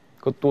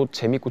그것도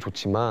재밌고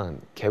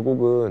좋지만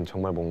계곡은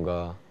정말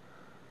뭔가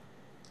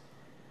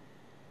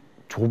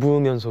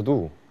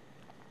좁으면서도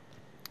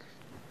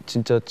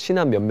진짜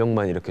친한 몇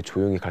명만 이렇게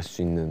조용히 갈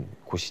수 있는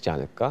곳이지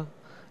않을까?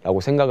 라고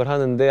생각을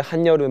하는데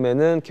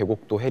한여름에는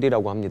계곡도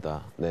헬이라고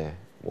합니다. 네,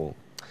 뭐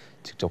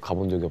직접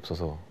가본 적이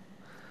없어서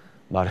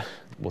말을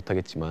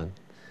못하겠지만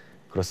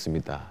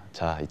그렇습니다.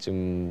 자,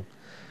 이쯤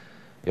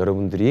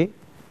여러분들이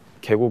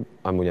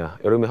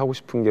여름에 하고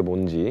싶은 게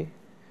뭔지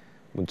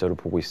문자로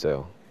보고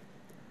있어요.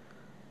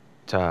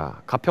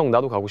 자, 가평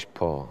나도 가고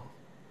싶어.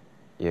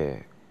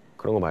 예,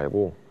 그런 거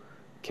말고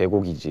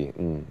계곡이지.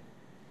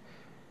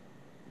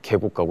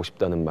 계곡 가고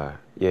싶다는 말.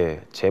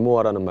 예,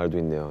 제모하라는 말도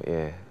있네요.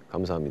 예,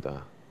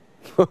 감사합니다.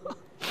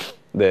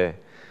 네,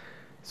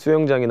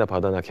 수영장이나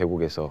바다나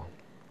계곡에서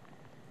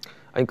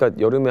그러니까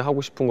여름에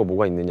하고 싶은 거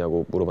뭐가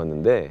있느냐고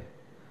물어봤는데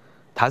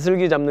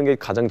다슬기 잡는 게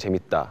가장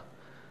재밌다.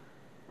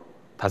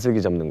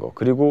 다슬기 잡는 거.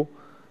 그리고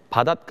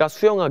바닷가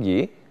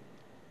수영하기.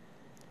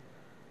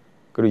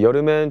 그리고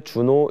여름엔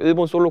준호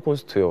일본 솔로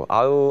콘서트요.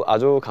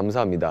 아주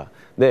감사합니다.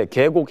 네,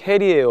 계곡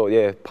헬이에요.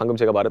 예, 방금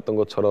제가 말했던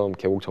것처럼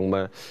계곡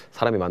정말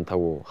사람이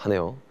많다고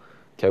하네요.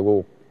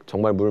 계곡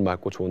정말 물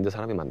맑고 좋은데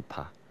사람이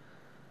많다.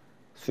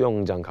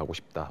 수영장 가고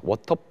싶다.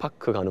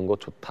 워터파크 가는 거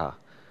좋다.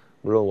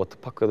 물론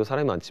워터파크에도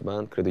사람이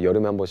많지만 그래도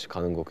여름에 한 번씩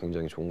가는 거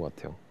굉장히 좋은 것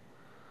같아요.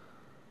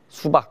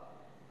 수박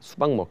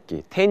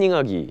먹기,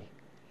 태닝하기,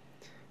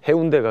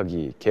 해운대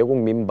가기, 계곡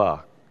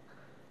민박,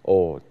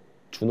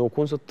 준호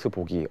콘서트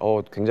보기.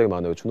 굉장히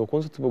많아요. 준호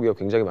콘서트 보기가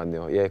굉장히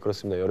많네요. 예,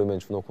 그렇습니다. 여름엔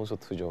준호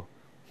콘서트죠.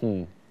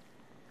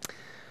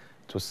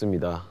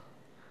 좋습니다.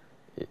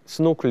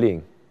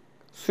 스노클링,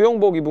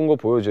 수영복 입은 거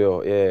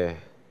보여줘요. 예,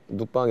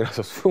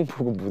 눕방이라서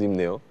수영복은 못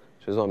입네요.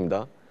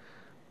 죄송합니다.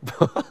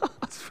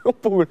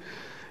 수영복을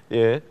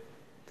예,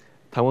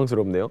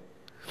 당황스럽네요.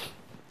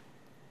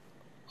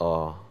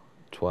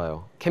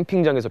 좋아요.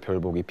 캠핑장에서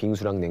별보기,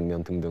 빙수랑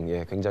냉면 등등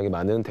예, 굉장히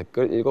많은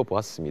댓글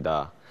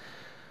읽어보았습니다.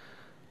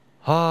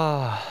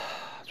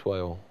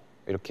 좋아요.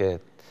 이렇게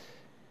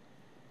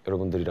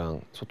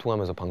여러분들이랑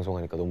소통하면서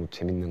방송하니까 너무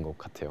재밌는 것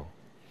같아요.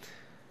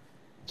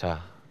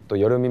 자, 또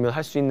여름이면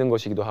할 수 있는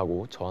것이기도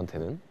하고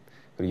저한테는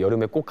그리고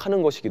여름에 꼭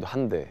하는 것이기도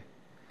한데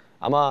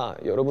아마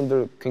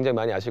여러분들 굉장히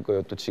많이 아실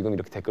거예요. 또 지금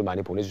이렇게 댓글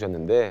많이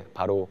보내주셨는데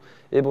바로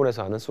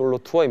일본에서 하는 솔로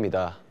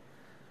투어입니다.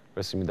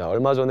 그렇습니다.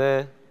 얼마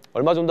전에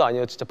얼마 전도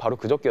아니에요. 진짜 바로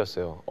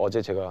그저께였어요.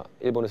 어제 제가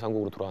일본에서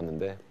한국으로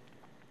돌아왔는데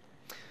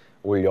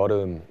올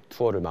여름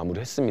투어를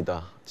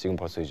마무리했습니다. 지금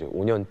벌써 이제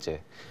 5년째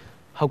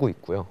하고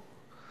있고요.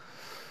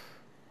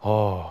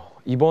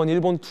 이번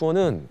일본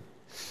투어는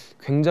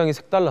굉장히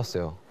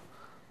색달랐어요.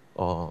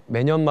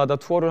 매년마다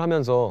투어를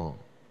하면서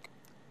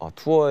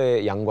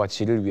투어의 양과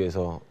질을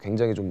위해서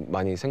굉장히 좀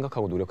많이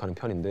생각하고 노력하는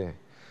편인데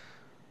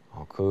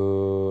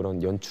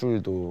그런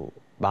연출도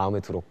마음에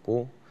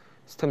들었고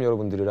스태프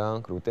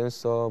여러분들이랑 그리고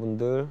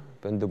댄서분들,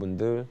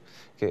 밴드분들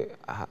이렇게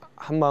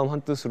한 마음 한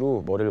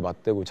뜻으로 머리를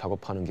맞대고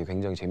작업하는 게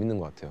굉장히 재밌는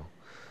것 같아요.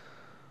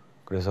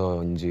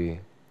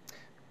 그래서인지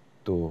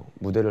또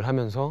무대를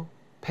하면서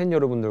팬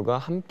여러분들과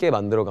함께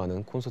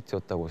만들어가는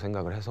콘서트였다고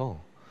생각을 해서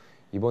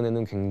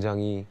이번에는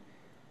굉장히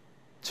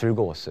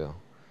즐거웠어요.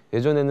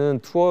 예전에는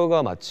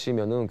투어가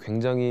마치면은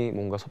굉장히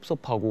뭔가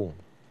섭섭하고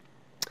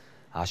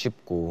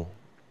아쉽고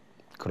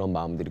그런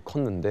마음들이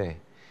컸는데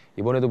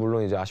이번에도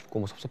물론 이제 아쉽고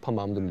뭐 섭섭한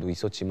마음들도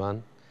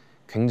있었지만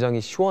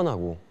굉장히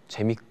시원하고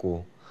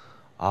재밌고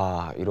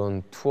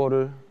이런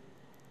투어를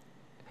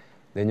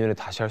내년에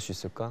다시 할 수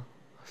있을까?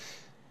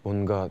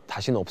 뭔가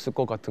다시는 없을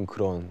것 같은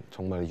그런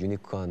정말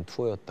유니크한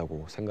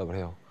투어였다고 생각을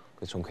해요.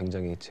 그래서 전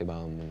굉장히 제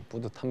마음은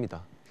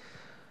뿌듯합니다.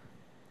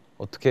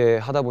 어떻게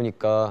하다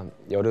보니까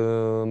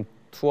여름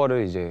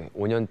투어를 이제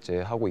 5년째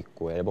하고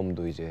있고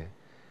앨범도 이제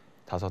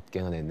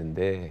 5개나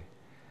냈는데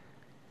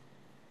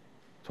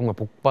정말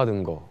복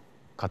받은 것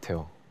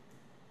같아요.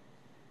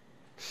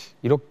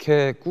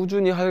 이렇게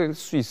꾸준히 할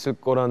수 있을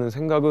거라는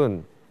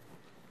생각은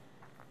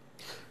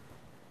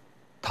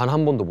단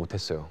한 번도 못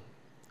했어요.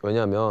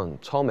 왜냐하면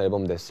처음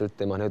앨범 냈을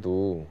때만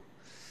해도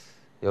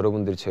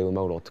여러분들이 제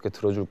음악을 어떻게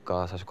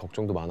들어줄까 사실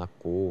걱정도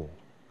많았고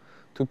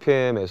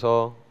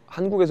 2PM에서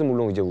한국에서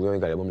물론 이제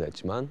우영이가 앨범을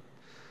냈지만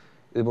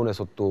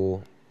일본에서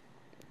또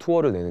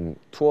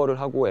투어를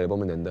하고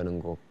앨범을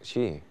낸다는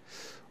것이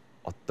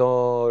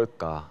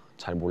어떨까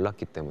잘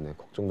몰랐기 때문에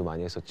걱정도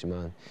많이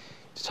했었지만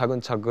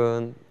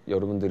차근차근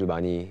여러분들이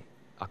많이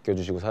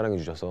아껴주시고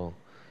사랑해주셔서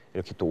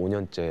이렇게 또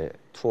 5년째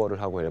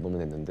투어를 하고 앨범을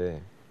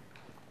냈는데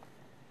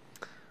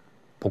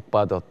복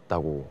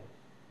받았다고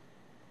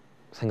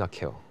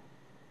생각해요.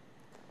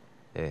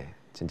 예,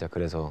 진짜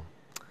그래서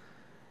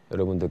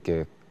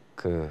여러분들께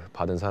그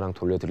받은 사랑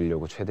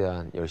돌려드리려고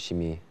최대한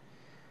열심히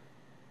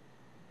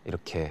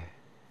이렇게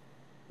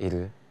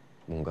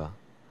뭔가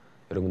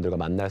여러분들과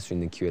만날 수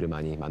있는 기회를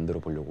많이 만들어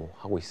보려고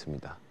하고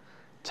있습니다.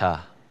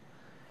 자,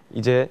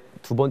 이제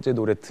두 번째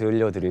노래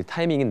들려드릴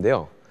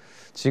타이밍인데요.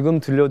 지금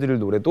들려드릴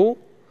노래도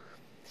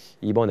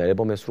이번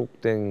앨범에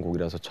수록된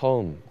곡이라서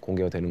처음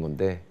공개가 되는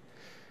건데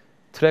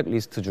트랙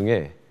리스트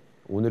중에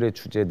오늘의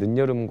주제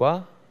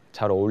늦여름과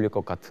잘 어울릴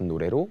것 같은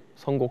노래로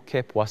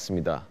선곡해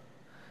보았습니다.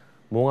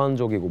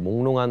 몽환적이고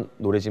몽롱한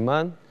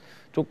노래지만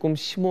조금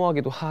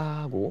심오하기도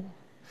하고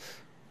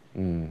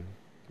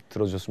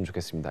들어주셨으면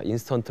좋겠습니다.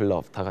 인스턴트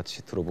러브 다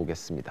같이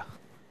들어보겠습니다.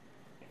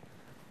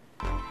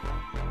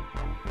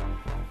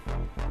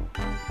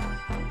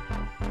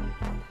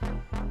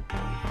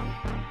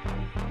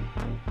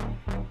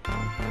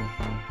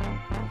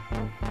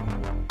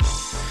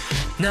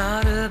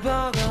 너를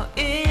보고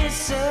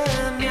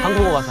있으면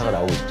한국어 가사가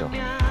나오고 있죠.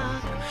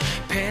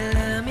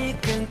 필름이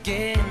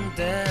끊긴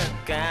듯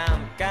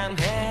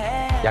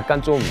깜깜해.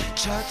 약간 좀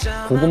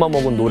고구마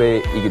먹은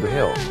노래이기도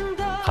해요.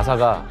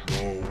 가사가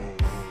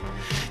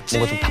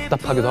뭔가 좀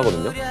답답하기도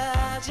하거든요.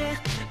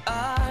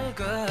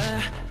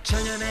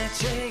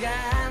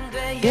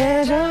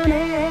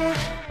 예전에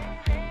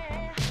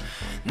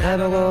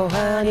나보고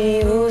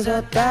환히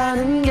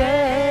웃었다는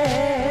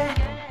게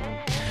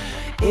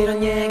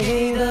이런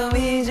얘기도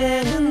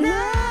이제는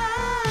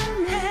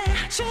안 해.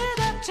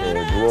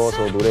 네,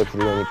 누워서 노래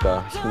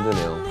부르려니까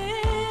힘드네요.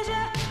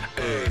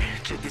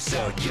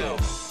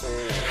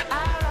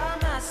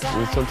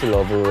 인스턴트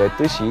러브의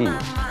뜻이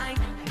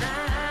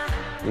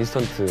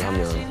인스턴트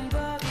하면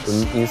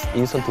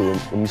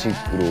인스턴트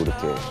음식으로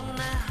이렇게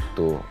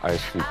또 알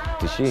수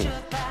있듯이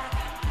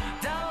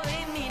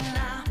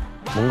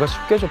뭔가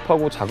쉽게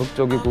접하고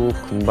자극적이고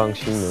금방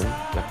식는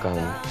약간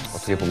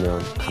어떻게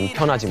보면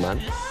간편하지만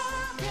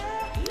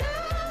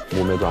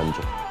몸에도 안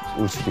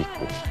좋을 수도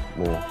있고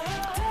뭐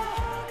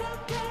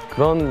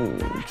그런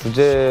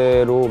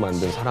주제로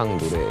만든 사랑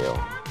노래예요.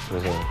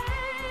 그래서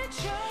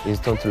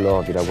인스턴트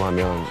러브이라고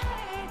하면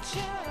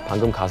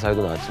방금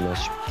가사에도 나왔지만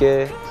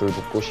쉽게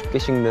불붙고 쉽게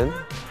식는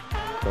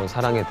그런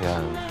사랑에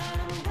대한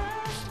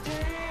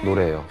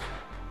노래예요.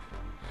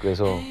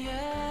 그래서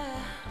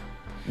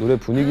노래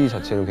분위기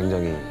자체는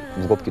굉장히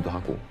무겁기도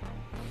하고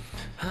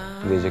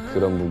근데 이제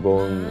그런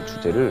무거운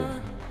주제를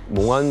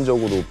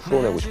몽환적으로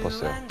풀어내고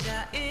싶었어요.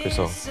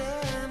 그래서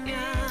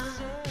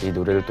이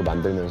노래를 또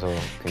만들면서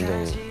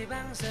굉장히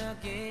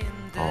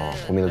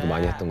고민을 또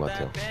많이 했던 것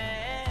같아요.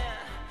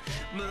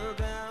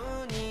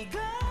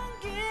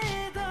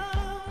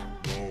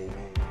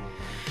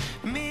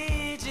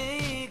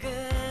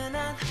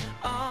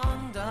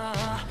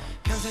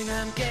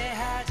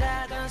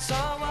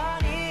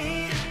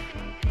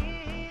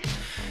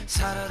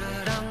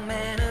 서로를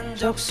얽매는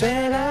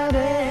족쇄가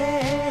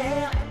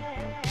돼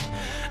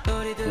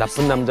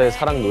나쁜 남자의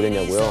사랑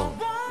노래냐고요?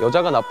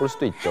 여자가 나쁠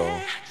수도 있죠.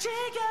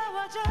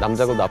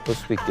 남자가 나쁠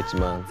수도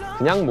있겠지만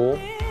그냥 뭐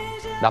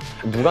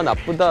누가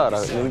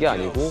나쁘다라는 게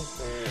아니고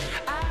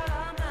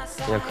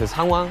그냥 그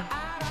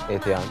상황에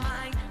대한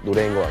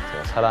노래인 것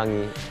같아요.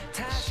 사랑이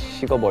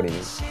식어버리는.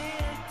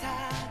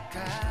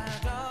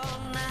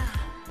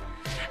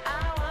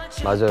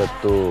 맞아요.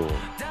 또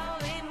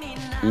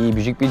이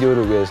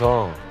뮤직비디오를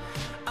위해서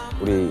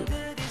우리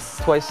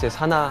트와이스의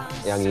사나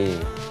양이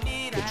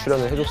또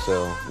출연을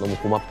해줬어요. 너무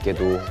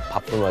고맙게도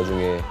바쁜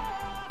와중에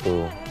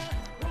또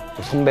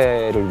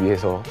선배를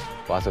위해서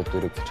와서 또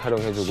이렇게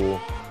촬영해주고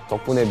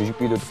덕분에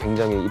뮤직비디오도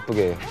굉장히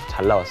이쁘게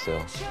잘 나왔어요.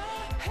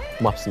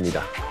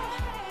 고맙습니다.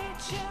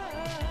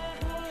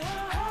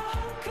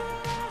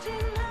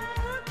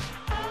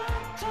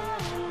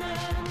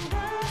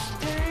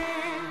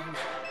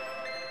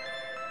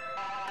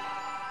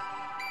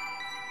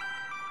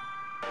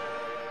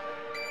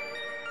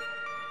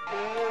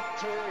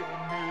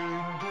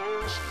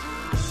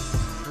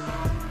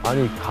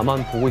 아니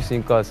가만 보고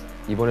있으니까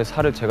이번에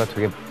살을 제가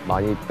되게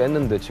많이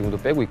뺐는데 지금도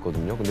빼고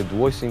있거든요. 근데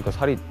누워 있으니까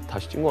살이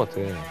다시 찐 것 같아.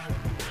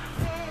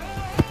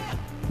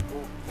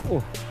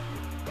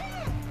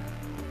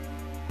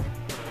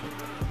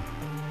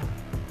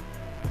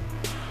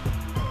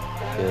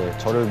 예,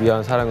 저를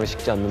위한 사랑을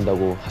식지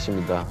않는다고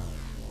하십니다.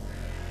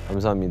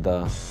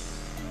 감사합니다.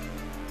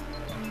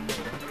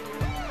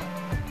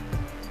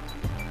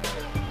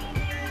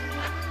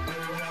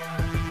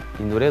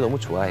 이 노래 너무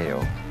좋아해요.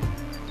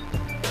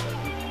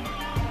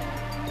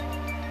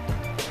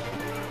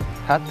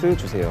 하트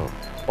주세요.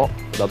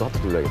 나도 하트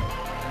눌러야겠다.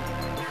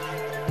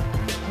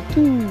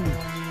 하트.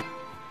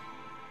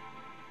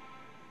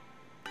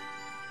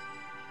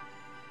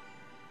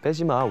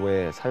 빼지 마.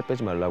 왜 살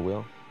빼지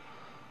말라고요?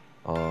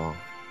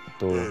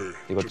 또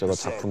이것저것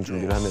작품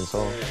준비를 하면서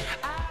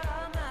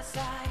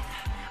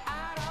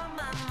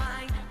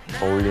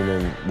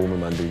어울리는 몸을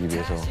만들기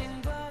위해서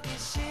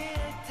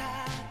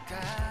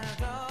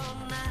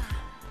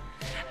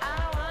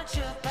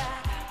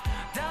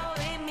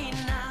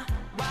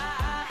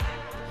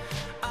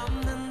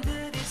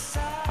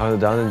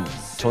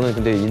저는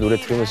근데 이 노래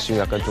들으면서 지금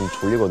약간 좀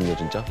졸리거든요,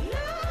 진짜.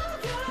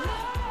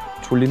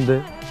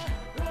 졸린데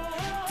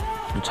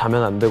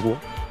자면 안 되고.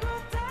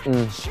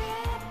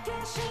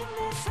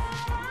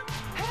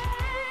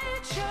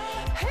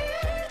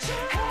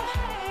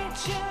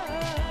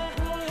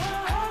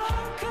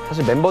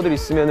 사실 멤버들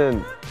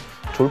있으면은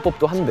졸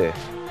법도 한데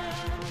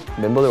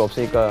멤버들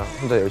없으니까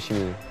혼자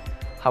열심히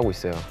하고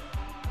있어요.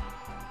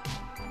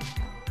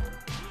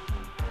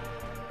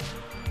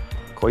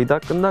 거의 다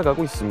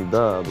끝나가고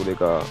있습니다,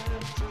 노래가.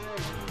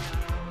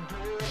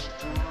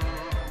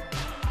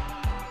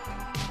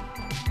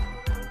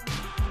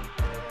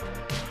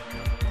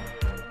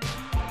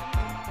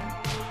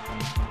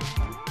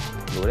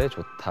 노래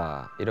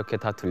좋다. 이렇게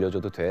다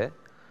들려줘도 돼?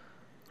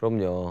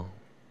 그럼요.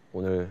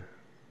 오늘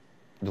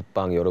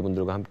눕방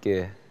여러분들과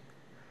함께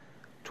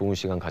좋은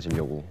시간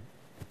가지려고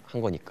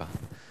한 거니까.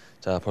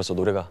 자, 벌써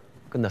노래가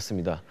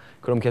끝났습니다.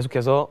 그럼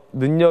계속해서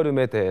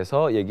늦여름에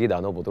대해서 얘기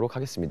나눠보도록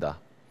하겠습니다.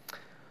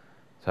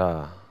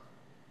 자,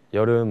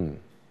 여름,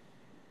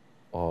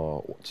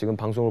 지금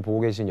방송을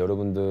보고 계신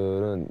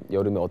여러분들은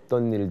여름에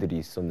어떤 일들이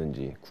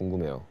있었는지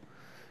궁금해요.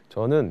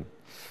 저는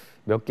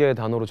몇 개의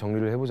단어로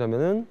정리를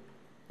해보자면은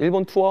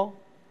일본 투어,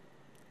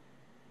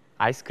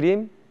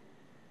 아이스크림,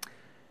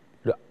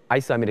 그리고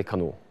아이스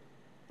아메리카노로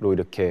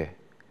이렇게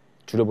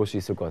줄여볼 수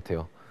있을 것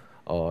같아요.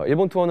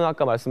 일본 투어는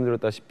아까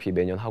말씀드렸다시피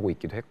매년 하고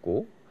있기도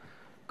했고,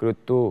 그리고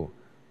또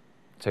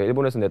제가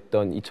일본에서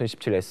냈던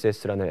 2017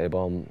 SS라는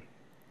앨범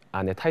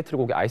안에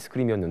타이틀곡이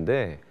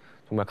아이스크림이었는데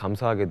정말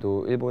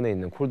감사하게도 일본에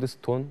있는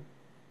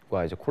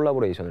콜드스톤과 이제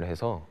콜라보레이션을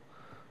해서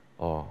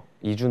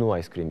이준호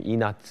아이스크림,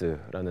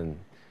 이나츠라는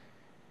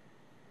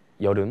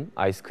여름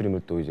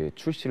아이스크림을 또 이제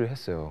출시를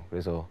했어요.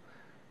 그래서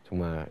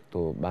정말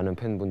또 많은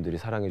팬분들이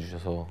사랑해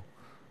주셔서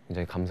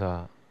굉장히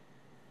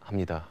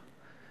감사합니다.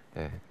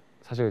 네,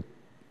 사실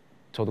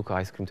저도 그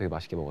아이스크림 되게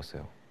맛있게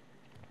먹었어요.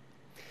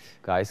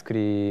 그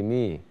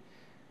아이스크림이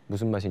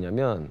무슨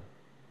맛이냐면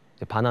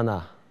이제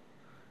바나나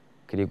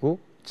그리고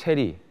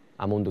체리,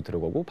 아몬드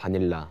들어가고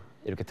바닐라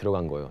이렇게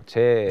들어간 거예요.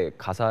 제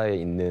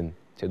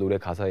노래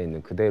가사에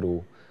있는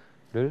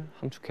그대로를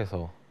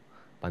함축해서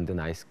만든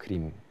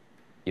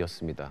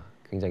아이스크림이었습니다.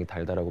 굉장히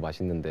달달하고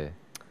맛있는데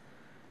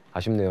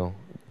아쉽네요.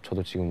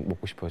 저도 지금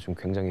먹고 싶어요. 지금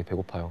굉장히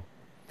배고파요.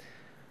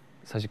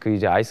 사실 그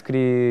이제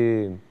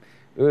아이스크림을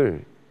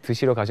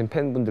드시러 가신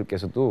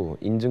팬분들께서도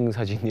인증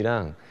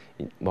사진이랑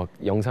막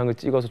영상을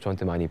찍어서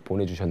저한테 많이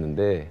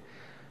보내주셨는데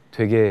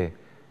되게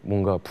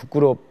뭔가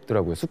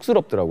부끄럽더라고요.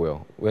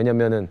 쑥스럽더라고요.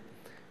 왜냐면은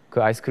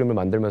그 아이스크림을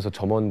만들면서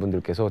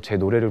점원분들께서 제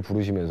노래를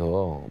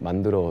부르시면서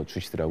만들어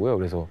주시더라고요.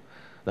 그래서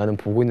나는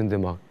보고 있는데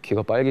막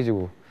귀가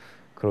빨개지고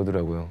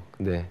그러더라고요.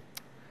 근데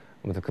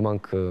아무튼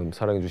그만큼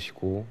사랑해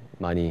주시고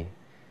많이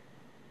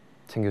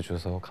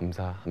챙겨주셔서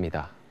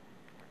감사합니다.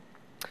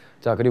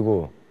 자,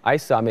 그리고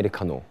아이스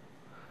아메리카노.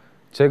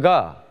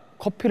 제가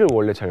커피를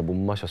원래 잘 못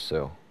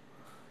마셨어요.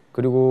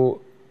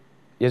 그리고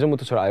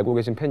예전부터 저를 알고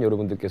계신 팬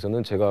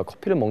여러분들께서는 제가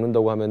커피를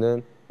먹는다고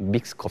하면은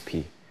믹스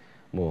커피,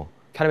 뭐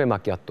캐러멜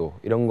마키아토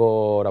이런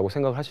거라고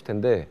생각을 하실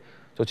텐데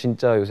저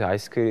진짜 요새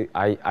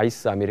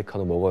아이스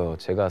아메리카노 먹어요.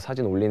 제가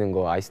사진 올리는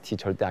거 아이스티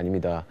절대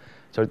아닙니다.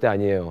 절대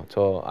아니에요.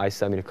 저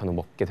아이스 아메리카노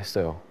먹게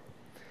됐어요.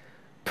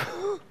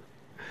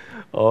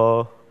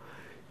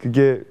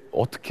 그게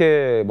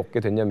어떻게 먹게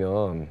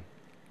됐냐면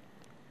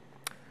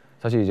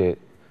사실 이제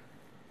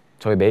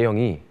저희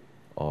매형이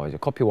이제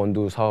커피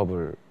원두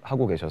사업을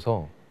하고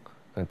계셔서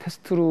그냥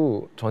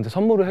테스트로 저한테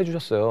선물을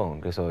해주셨어요.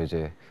 그래서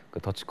이제 그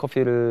더치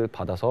커피를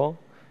받아서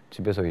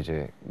집에서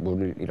이제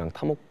물이랑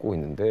타 먹고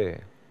있는데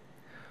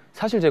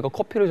사실 제가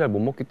커피를 잘 못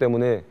먹기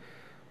때문에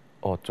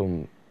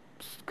좀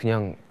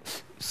그냥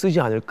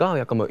쓰지 않을까?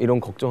 약간 막 이런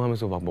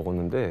걱정하면서 막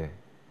먹었는데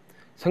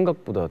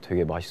생각보다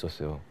되게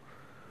맛있었어요.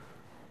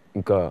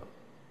 그러니까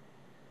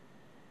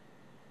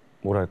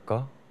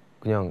뭐랄까?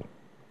 그냥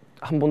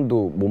한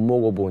번도 못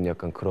먹어본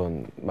약간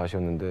그런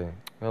맛이었는데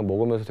그냥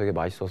먹으면서 되게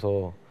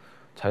맛있어서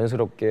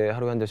자연스럽게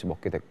하루에 한 잔씩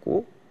먹게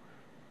됐고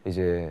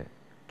이제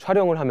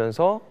촬영을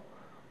하면서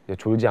이제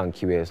졸지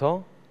않기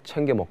위해서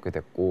챙겨 먹게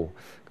됐고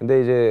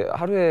근데 이제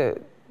하루에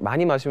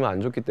많이 마시면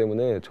안 좋기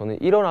때문에 저는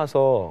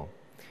일어나서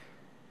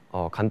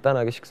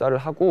간단하게 식사를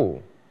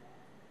하고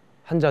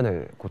한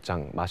잔을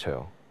곧장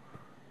마셔요.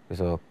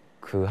 그래서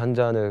그 한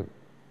잔을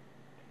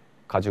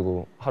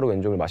가지고 하루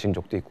왼종일 마신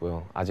적도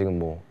있고요. 아직은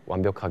뭐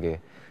완벽하게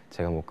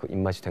제가 뭐 그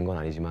입맛이 된 건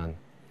아니지만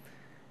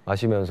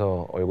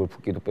마시면서 얼굴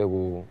붓기도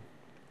빼고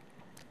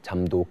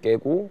잠도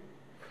깨고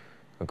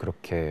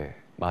그렇게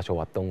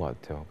마셔왔던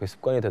것 같아요. 그게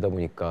습관이 되다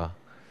보니까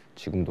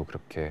지금도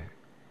그렇게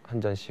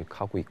한 잔씩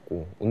하고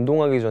있고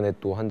운동하기 전에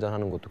또 한 잔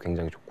하는 것도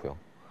굉장히 좋고요.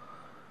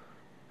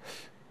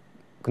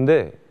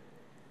 근데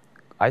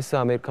아이스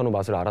아메리카노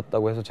맛을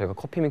알았다고 해서 제가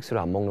커피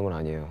믹스를 안 먹는 건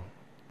아니에요.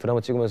 드라마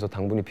찍으면서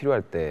당분이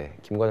필요할 때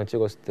김과장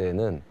찍었을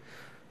때는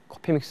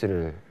커피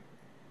믹스를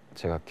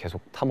제가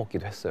계속 타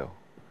먹기도 했어요.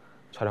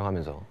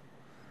 촬영하면서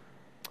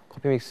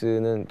커피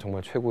믹스는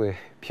정말 최고의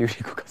비율일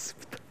것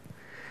같습니다.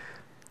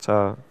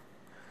 자,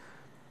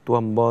 또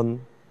한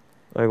번.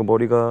 이거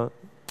머리가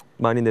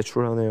많이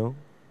내추럴하네요.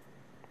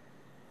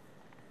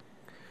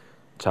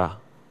 자,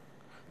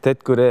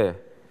 댓글에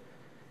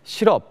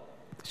시럽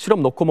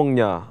넣고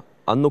먹냐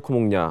안 넣고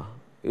먹냐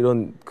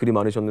이런 글이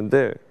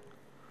많으셨는데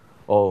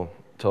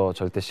저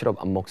절대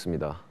시럽 안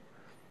먹습니다.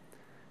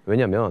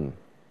 왜냐면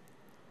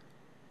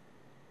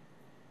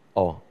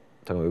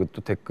잠깐 여기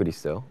또 댓글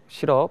있어요.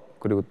 시럽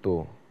그리고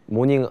또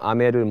모닝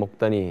아메를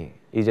먹다니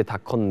이제 다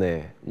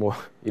컸네 뭐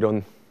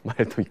이런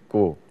말도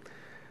있고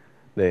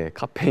네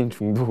카페인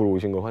중독으로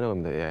오신 걸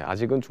환영합니다. 예,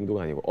 아직은 중독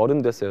아니고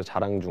어른 됐어요.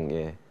 자랑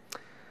중에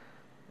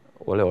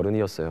원래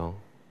어른이었어요.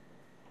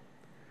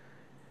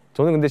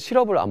 저는 근데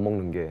시럽을 안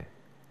먹는 게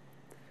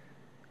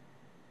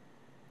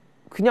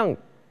그냥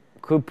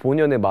그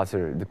본연의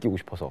맛을 느끼고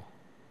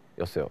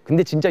싶어서였어요.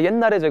 근데 진짜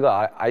옛날에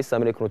제가 아이스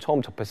아메리카노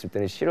처음 접했을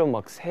때는 시럽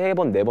막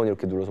 3번, 4번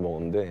이렇게 눌러서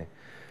먹었는데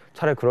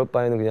차라리 그럴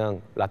바에는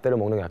그냥 라떼를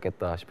먹는 게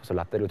낫겠다 싶어서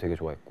라떼를 되게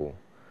좋아했고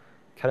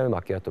캐러멜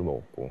마키아토를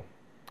먹었고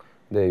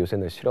근데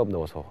요새는 시럽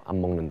넣어서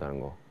안 먹는다는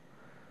거.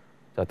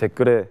 자,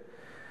 댓글에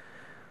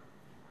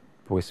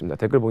보겠습니다.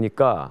 댓글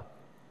보니까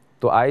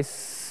또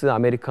아이스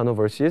아메리카노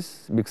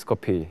vs 믹스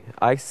커피.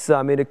 아이스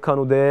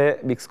아메리카노 대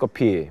믹스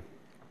커피.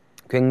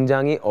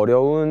 굉장히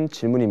어려운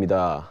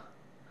질문입니다.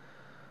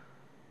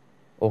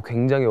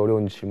 굉장히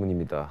어려운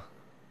질문입니다.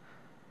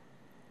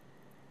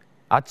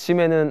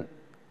 아침에는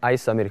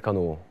아이스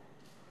아메리카노,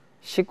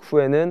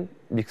 식후에는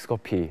믹스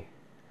커피.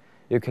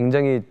 이거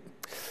굉장히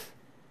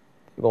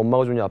이거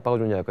엄마가 좋냐 아빠가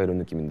좋냐 약간 이런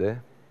느낌인데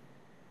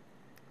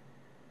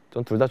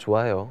전 둘 다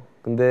좋아해요.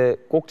 근데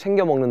꼭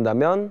챙겨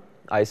먹는다면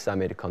아이스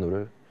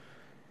아메리카노를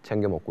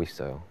챙겨 먹고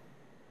있어요.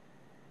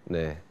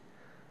 네,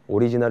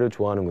 오리지널을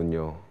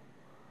좋아하는군요.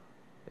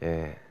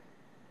 예,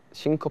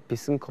 신커피,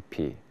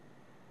 쓴커피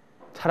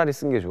차라리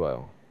쓴 게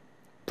좋아요.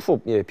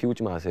 푹, 예,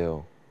 비웃지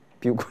마세요.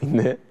 비웃고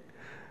있네.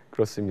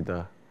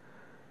 그렇습니다.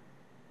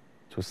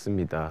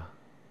 좋습니다.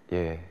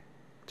 예,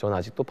 전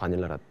아직도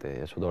바닐라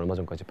라떼. 저도 얼마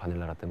전까지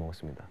바닐라 라떼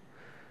먹었습니다.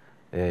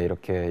 예,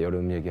 이렇게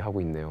여름 얘기하고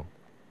있네요.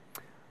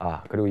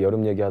 그리고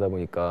여름 얘기하다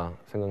보니까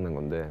생각난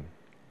건데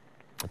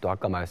또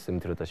아까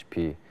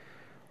말씀드렸다시피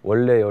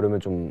원래 여름을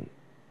좀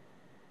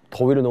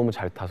더위를 너무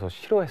잘 타서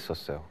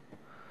싫어했었어요.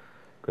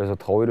 그래서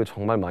더위를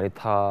정말 많이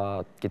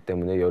탔기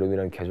때문에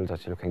여름이라는 계절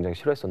자체를 굉장히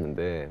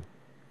싫어했었는데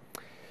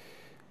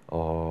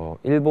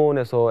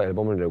일본에서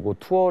앨범을 내고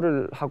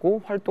투어를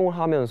하고 활동을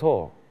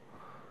하면서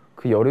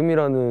그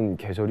여름이라는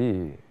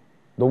계절이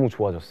너무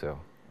좋아졌어요.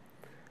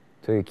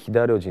 되게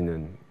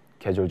기다려지는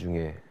계절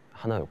중에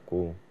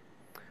하나였고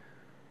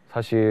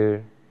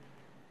사실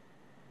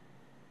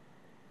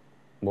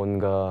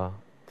뭔가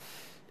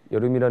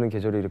여름이라는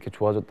계절이 이렇게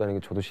좋아졌다는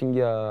게 저도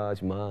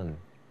신기하지만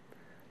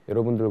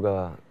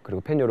여러분들과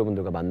그리고 팬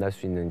여러분들과 만날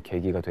수 있는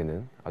계기가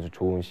되는 아주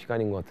좋은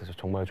시간인 것 같아서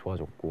정말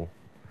좋아졌고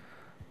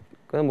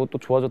그냥 뭐 또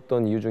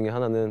좋아졌던 이유 중에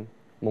하나는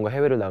뭔가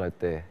해외를 나갈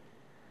때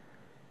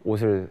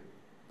옷을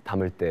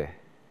담을 때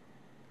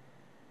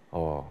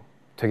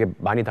되게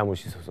많이 담을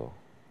수 있어서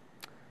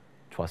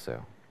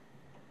좋았어요.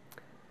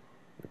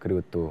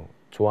 그리고 또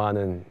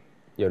좋아하는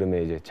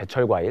여름에 이제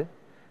제철 과일,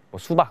 뭐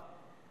수박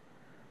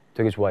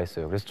되게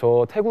좋아했어요. 그래서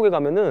저 태국에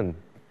가면은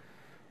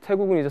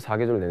태국은 이제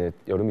사계절 내내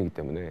여름이기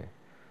때문에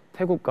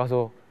태국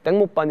가서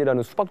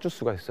땡모반이라는 수박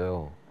주스가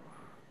있어요.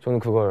 저는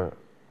그걸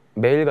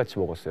매일같이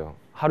먹었어요.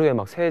 하루에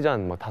막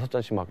 3잔, 막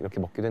 5잔씩 막 이렇게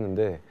먹기도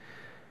했는데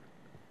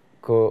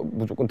그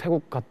무조건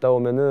태국 갔다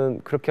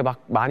오면은 그렇게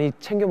막 많이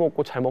챙겨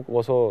먹고 잘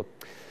먹어서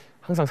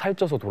항상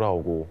살쪄서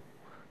돌아오고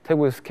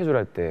태국에 스케줄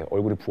할 때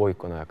얼굴이 부어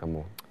있거나 약간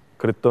뭐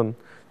그랬던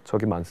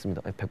적이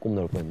많습니다. 배꼽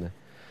나올 뻔했네.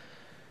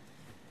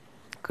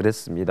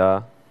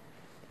 그랬습니다.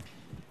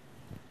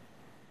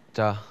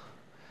 자,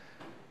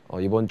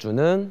 이번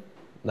주는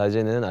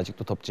낮에는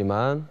아직도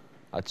덥지만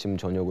아침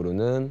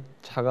저녁으로는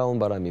차가운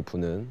바람이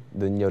부는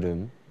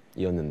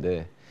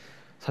늦여름이었는데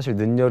사실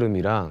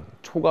늦여름이랑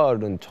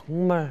초가을은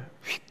정말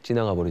휙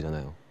지나가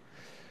버리잖아요.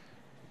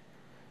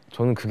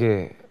 저는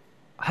그게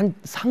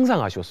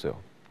항상 아쉬웠어요.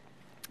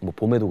 뭐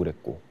봄에도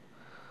그랬고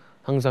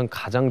항상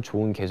가장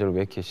좋은 계절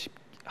왜 이렇게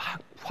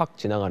확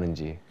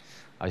지나가는지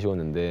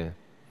아쉬웠는데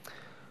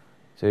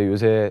제가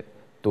요새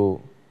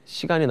또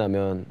시간이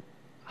나면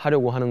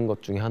하려고 하는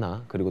것 중에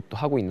하나, 그리고 또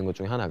하고 있는 것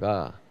중에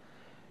하나가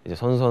이제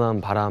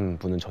선선한 바람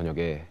부는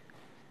저녁에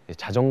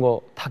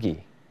자전거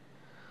타기.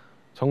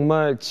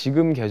 정말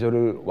지금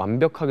계절을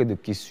완벽하게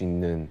느낄 수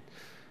있는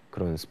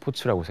그런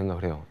스포츠라고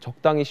생각을 해요.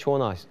 적당히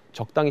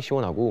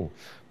시원하고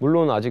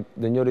물론 아직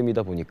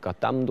늦여름이다 보니까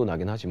땀도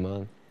나긴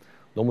하지만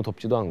너무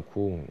덥지도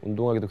않고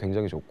운동하기도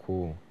굉장히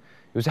좋고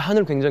요새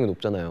하늘 굉장히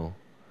높잖아요.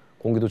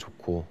 공기도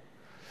좋고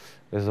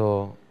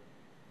그래서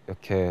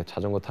이렇게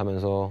자전거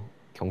타면서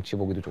경치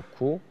보기도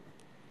좋고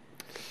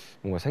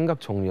뭔가 생각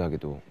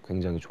정리하기도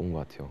굉장히 좋은 것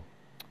같아요.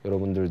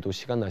 여러분들도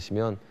시간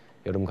나시면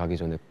여름 가기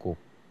전에 꼭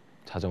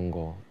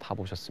자전거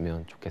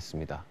타보셨으면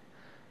좋겠습니다.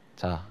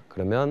 자,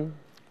 그러면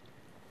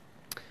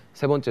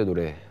세 번째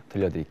노래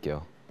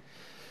들려드릴게요.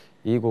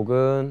 이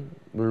곡은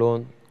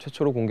물론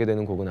최초로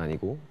공개되는 곡은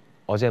아니고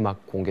어제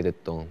막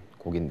공개됐던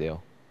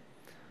곡인데요.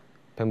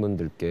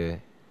 팬분들께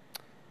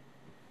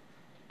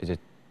이제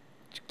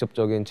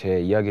직접적인 제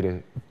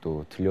이야기를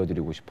또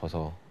들려드리고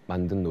싶어서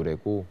만든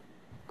노래고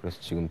그래서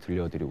지금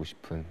들려드리고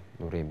싶은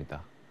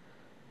노래입니다.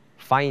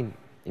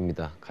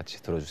 Fine입니다.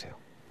 같이 들어주세요.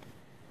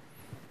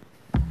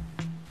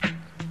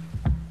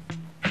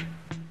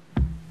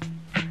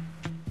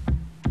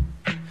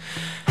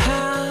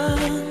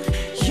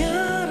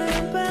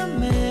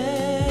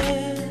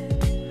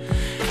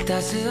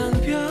 따스한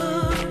별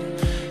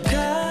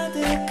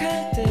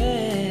가득할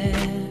때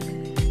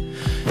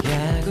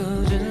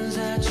야구준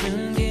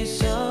사춘기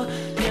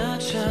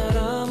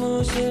소녀처럼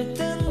웃을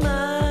듯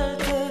말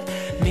듯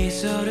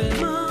미소를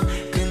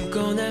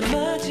머금고 날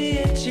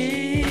맞이했지.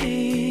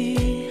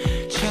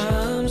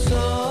 처음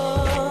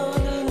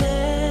손을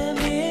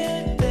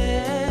내밀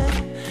때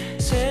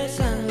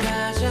세상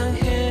가장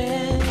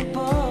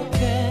행복했었어.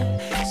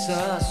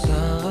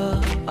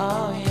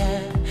 Oh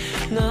yeah.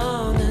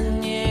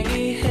 너는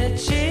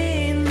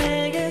얘기했지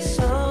내게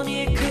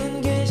손이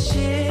큰 게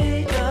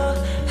싫어.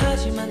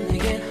 하지만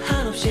내겐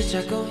한없이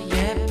작고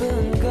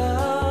예쁜 거.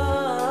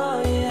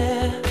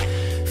 Yeah.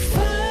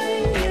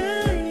 Fine,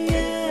 yeah,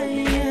 yeah,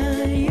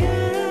 yeah,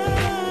 yeah.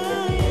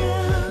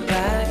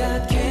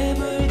 빨갛게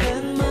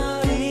물든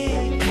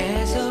머리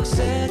계속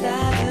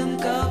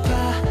쓰다듬고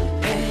봐,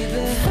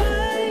 baby.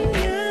 Fine,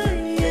 yeah,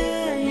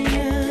 yeah,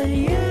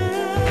 yeah,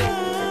 yeah.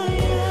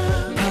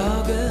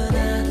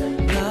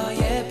 포근한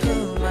너의 품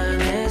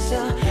안에서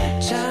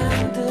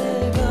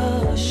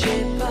잠들고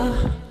싶어.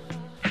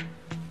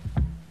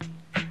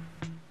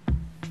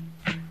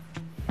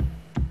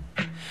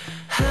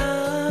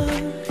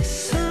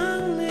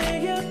 항상 내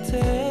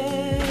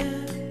곁에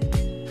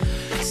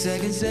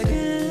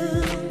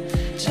새근새근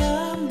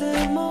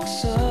잠든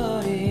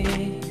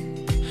목소리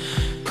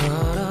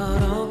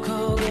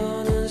걸어놓고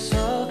구는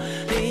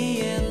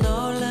소리에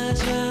놀라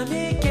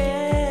잠이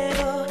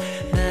깨고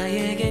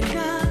나에겐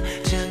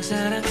가장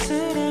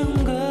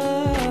사랑스러운 걸.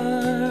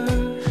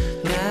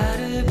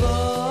 나를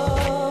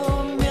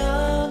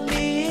보면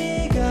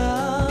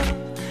네가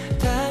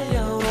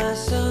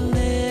달려와서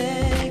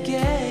내게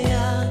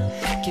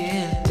안길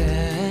때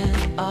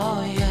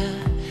oh yeah.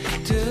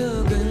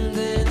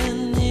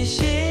 두근대는 네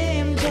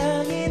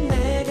심장이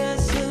내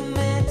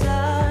가슴에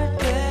닿을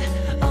때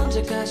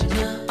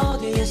언제까지나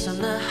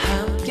어디에서나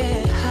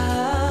함께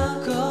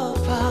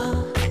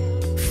하고파.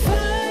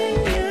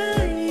 Fine,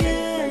 yeah,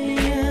 yeah,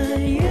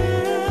 yeah,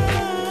 yeah.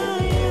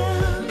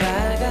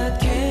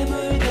 빨갛게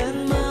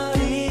물든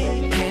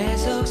머리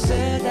계속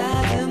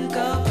쓰다듬고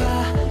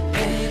봐,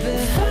 baby.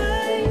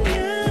 Fine,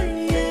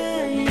 yeah,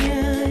 yeah,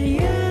 yeah,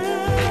 yeah.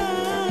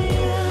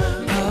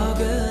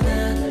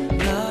 포근한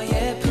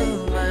너의 품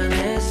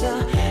안에서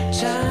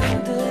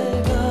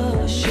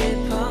잠들고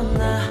싶어.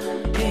 나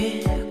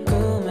이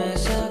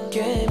꿈에서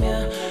깨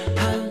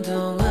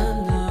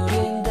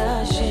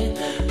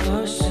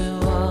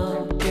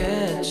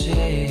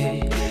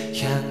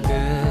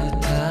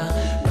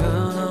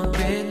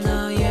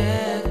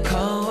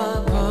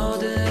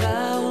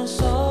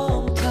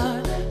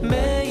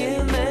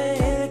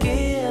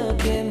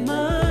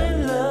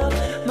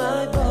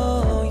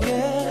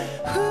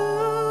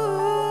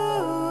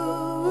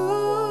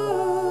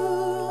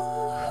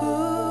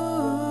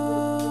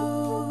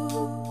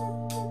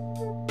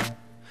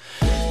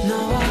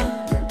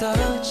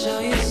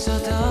떨어져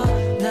있어도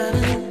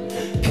나는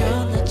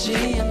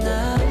변하지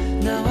않아.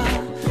 나와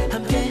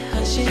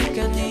함께한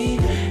시간이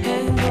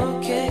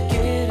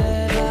행복했기를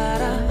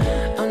바라.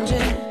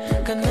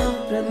 언젠가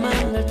너를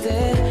만날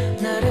때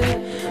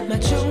나를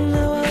마중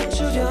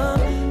나와주렴.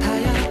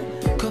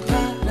 하얗고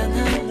파란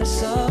하늘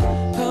속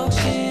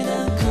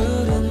폭신한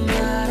구름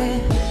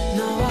아래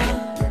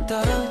너와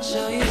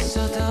떨어져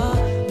있어도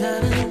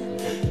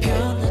나는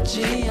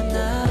변하지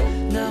않아.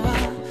 나와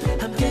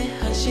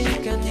함께한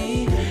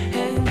시간이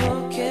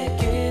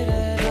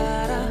행복했기를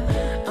바라.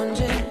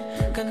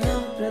 언젠가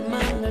너를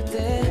만날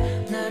때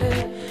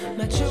나를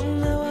마중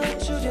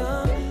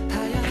나와주렴.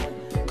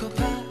 하얗고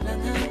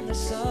파란 하늘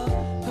속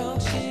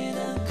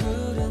폭신한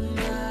구름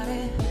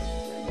아래.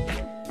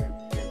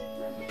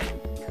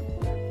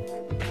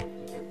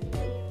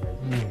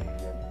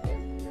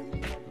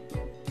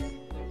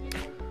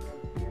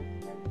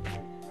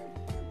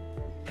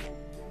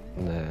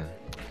 네,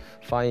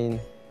 파인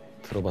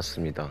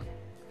들어봤습니다.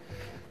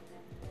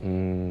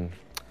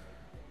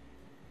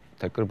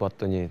 댓글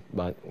봤더니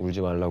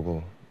울지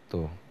말라고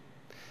또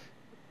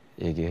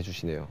얘기해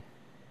주시네요.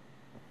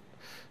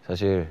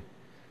 사실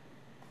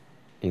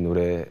이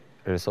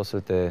노래를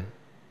썼을 때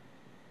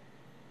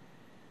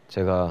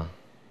제가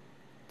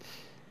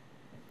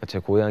제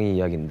고향이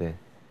이야기인데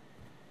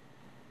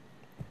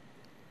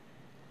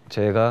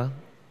제가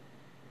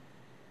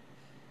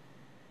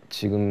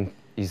지금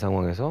이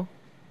상황에서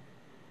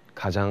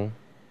가장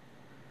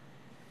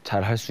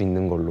잘 할 수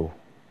있는 걸로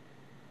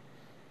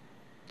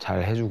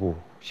잘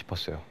해주고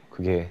싶었어요.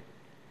 그게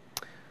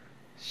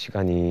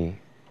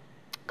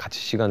같이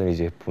시간을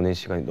이제 보낼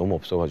시간이 너무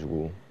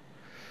없어가지고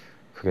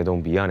그게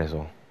너무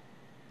미안해서,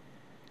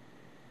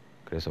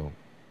 그래서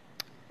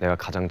내가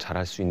가장 잘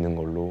할 수 있는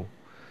걸로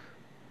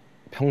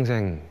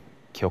평생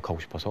기억하고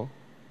싶어서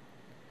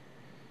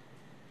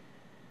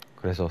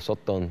그래서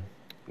썼던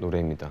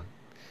노래입니다.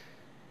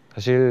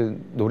 사실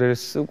노래를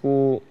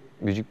쓰고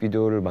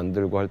뮤직비디오를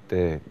만들고 할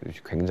때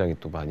굉장히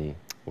또 많이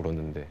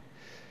울었는데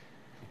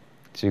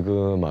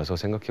지금 와서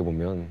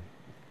생각해보면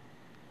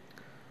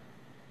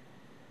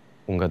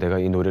뭔가 내가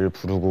이 노래를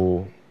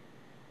부르고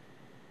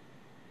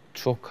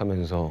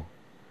추억하면서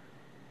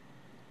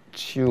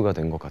치유가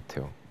된 것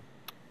같아요.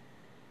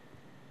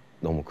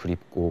 너무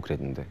그립고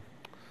그랬는데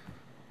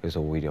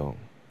그래서 오히려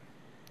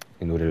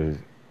이 노래를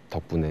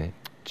덕분에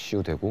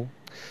치유되고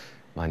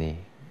많이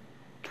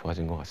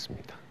좋아진 것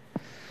같습니다.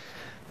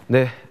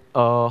 네,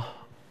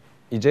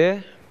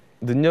 이제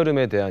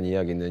늦여름에 대한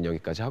이야기는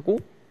여기까지 하고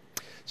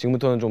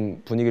지금부터는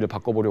좀 분위기를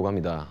바꿔보려고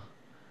합니다.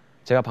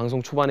 제가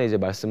방송 초반에 이제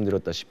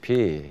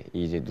말씀드렸다시피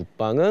이제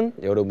눕방은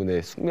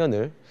여러분의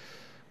숙면을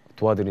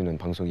도와드리는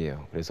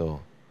방송이에요. 그래서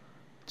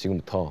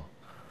지금부터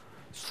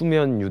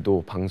수면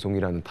유도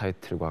방송이라는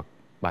타이틀과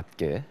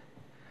맞게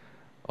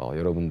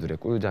여러분들의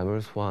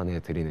꿀잠을 소환해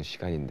드리는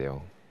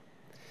시간인데요.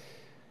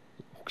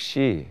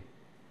 혹시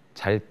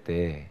잘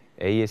때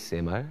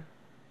ASMR을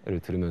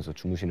들으면서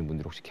주무시는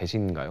분들 혹시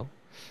계신가요?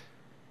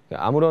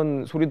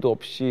 아무런 소리도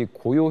없이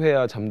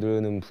고요해야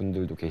잠드는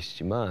분들도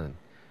계시지만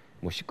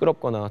뭐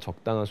시끄럽거나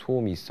적당한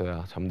소음이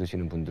있어야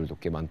잠드시는 분들도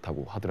꽤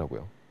많다고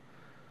하더라고요.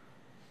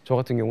 저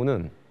같은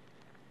경우는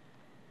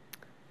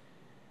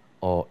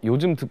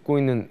요즘 듣고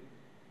있는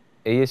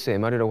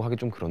ASMR이라고 하기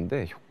좀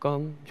그런데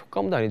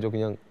효과음도 아니죠.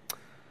 그냥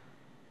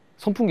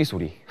선풍기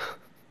소리.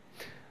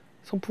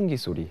 선풍기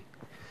소리.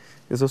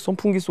 그래서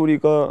선풍기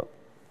소리가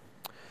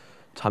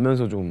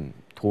자면서 좀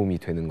도움이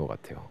되는 것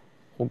같아요.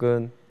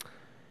 혹은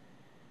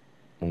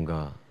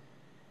뭔가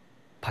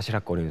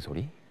바시락거리는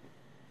소리?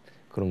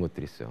 그런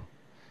것들이 있어요.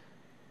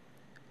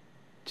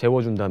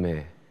 재워준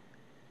다음에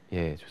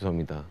예,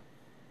 죄송합니다.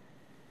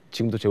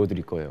 지금도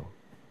재워드릴 거예요.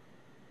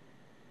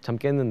 잠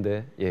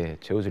깼는데 예,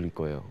 재워드릴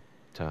거예요.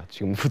 자,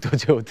 지금부터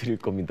재워드릴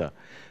겁니다.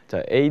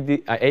 자,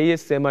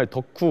 ASMR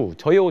덕후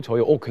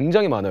저요.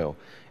 굉장히 많아요.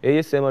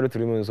 ASMR을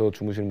들으면서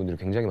주무시는 분들이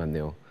굉장히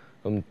많네요.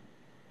 그럼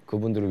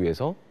그분들을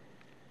위해서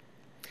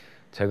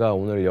제가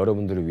오늘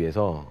여러분들을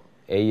위해서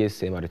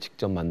ASMR을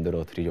직접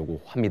만들어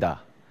드리려고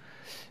합니다.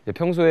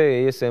 평소에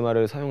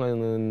ASMR을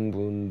사용하는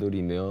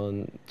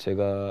분들이면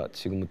제가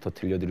지금부터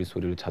들려드릴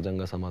소리를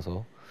자장가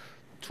삼아서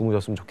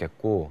주무셨으면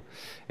좋겠고,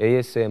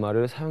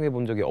 ASMR을 사용해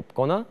본 적이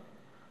없거나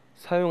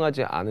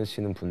사용하지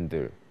않으시는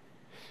분들,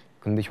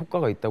 근데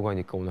효과가 있다고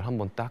하니까 오늘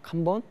딱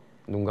한 번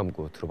눈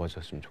감고 들어봐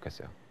주셨으면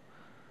좋겠어요.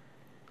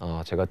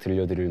 제가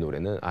들려드릴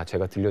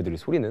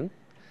소리는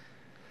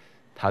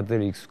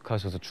다들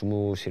익숙하셔서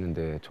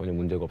주무시는데 전혀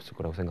문제가 없을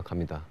거라고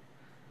생각합니다.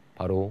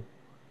 바로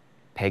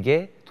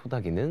베개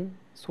토닥이는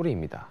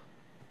소리입니다.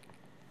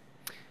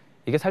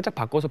 이게 살짝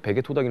바꿔서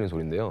베개 토닥이는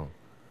소리인데요.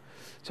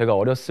 제가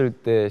어렸을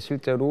때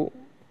실제로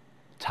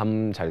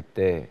잠 잘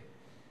때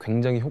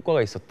굉장히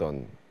효과가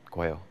있었던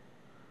거예요.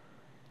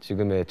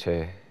 지금의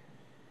제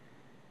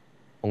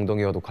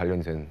엉덩이와도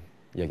관련된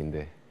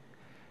이야기인데,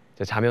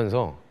 제가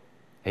자면서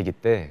아기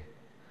때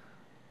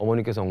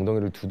어머니께서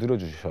엉덩이를 두드려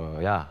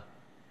주셔야,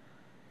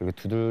 그리고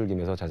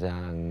두들기면서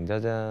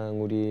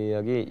자장 우리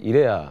아기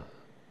이래야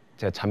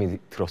제가 잠이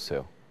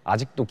들었어요.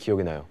 아직도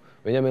기억이 나요.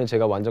 왜냐면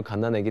제가 완전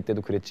갓난아기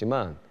때도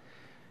그랬지만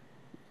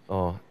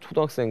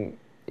초등학생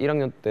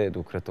 1학년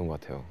때도 그랬던 것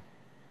같아요.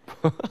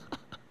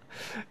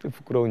 좀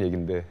부끄러운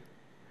얘기인데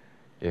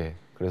예,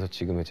 그래서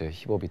지금의 제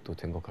힙업이 또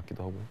된 것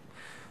같기도 하고.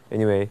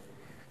 Anyway,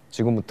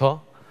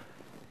 지금부터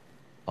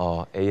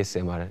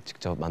ASMR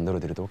직접 만들어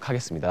드리도록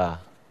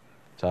하겠습니다.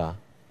 자,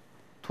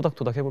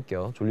 토닥토닥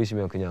해볼게요.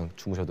 졸리시면 그냥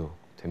주무셔도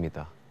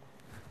됩니다.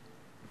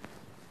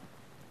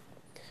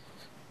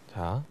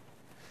 자,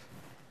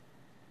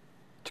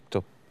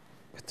 직접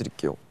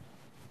해드릴게요.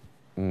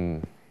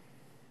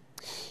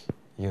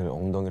 이걸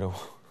엉덩이라고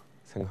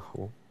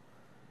생각하고.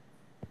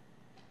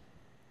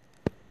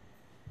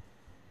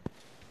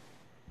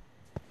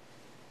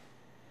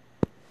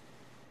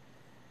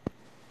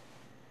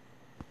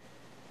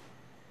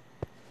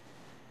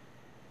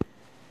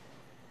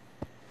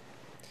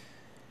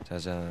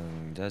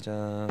 짜장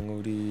짜장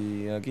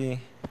우리 아기.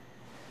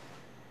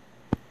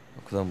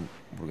 그다음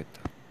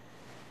모르겠다.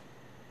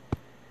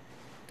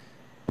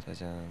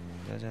 짜장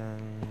짜장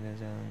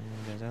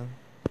짜장 짜장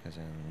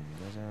짜장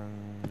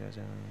짜장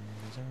짜장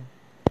짜장.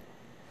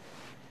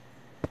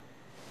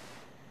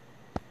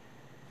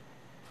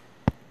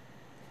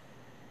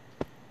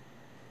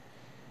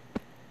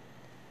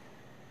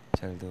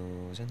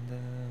 잘도 잔다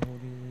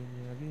우리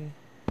아기.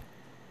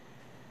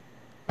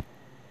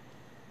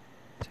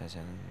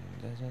 짜장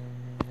짜장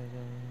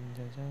짜장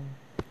짜장.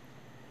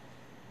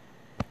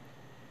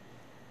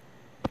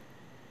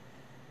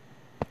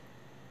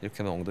 이렇게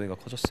하면 엉덩이가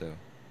커졌어요.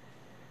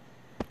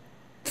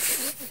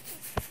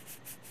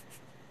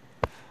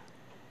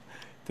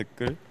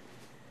 댓글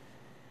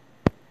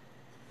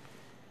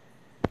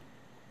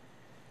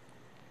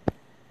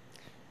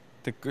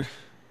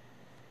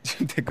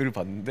지금 댓글을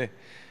봤는데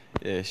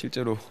예,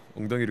 실제로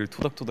엉덩이를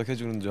토닥토닥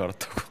해주는 줄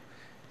알았다고.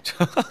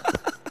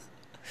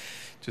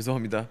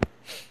 죄송합니다.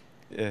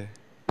 예,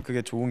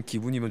 그게 좋은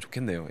기분이면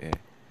좋겠네요. 예,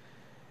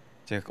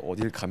 제가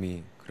어딜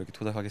감히 그렇게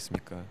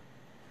토닥하겠습니까?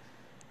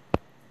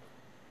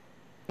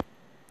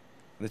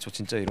 근데 저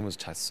진짜 이러면서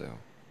잤어요.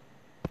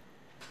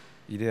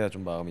 이래야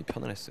좀 마음이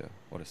편안했어요.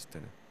 어렸을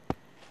때는.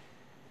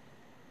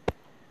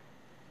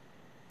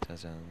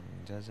 짜장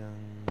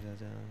짜장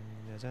짜장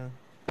짜장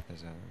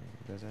짜장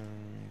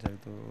짜장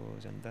잘도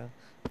잔다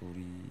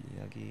우리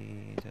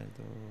아기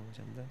잘도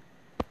잔다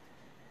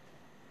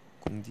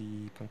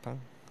공디 팡팡.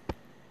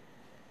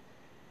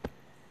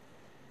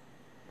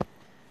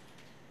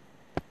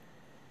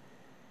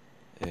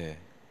 예,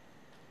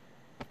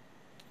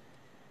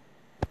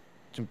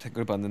 좀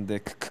댓글 봤는데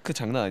크크크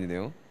장난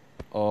아니네요.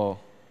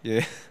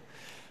 예.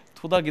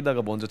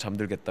 토닥이다가 먼저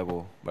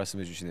잠들겠다고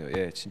말씀해 주시네요.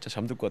 예, 진짜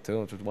잠들 것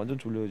같아요. 저도 완전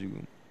졸려요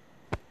지금.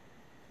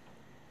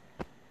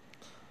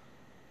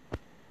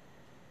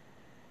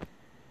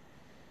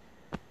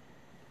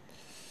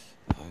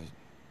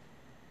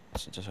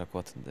 진짜 잘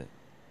것 같은데.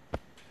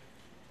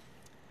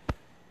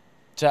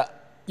 자,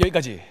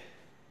 여기까지.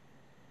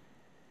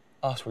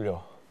 아,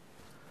 졸려.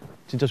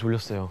 진짜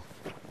졸렸어요.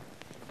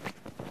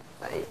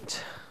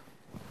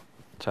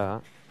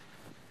 자,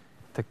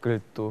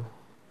 댓글 또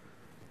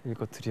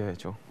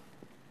읽어드려야죠.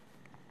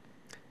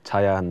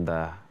 자야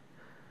한다.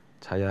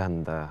 자야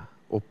한다.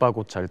 오빠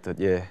곧 잘 듯.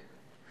 예,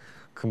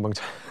 금방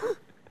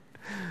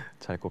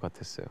잘 것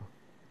같았어요.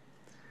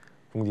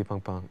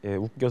 붕디팡팡. 예,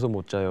 웃겨서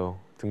못 자요.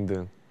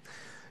 등등.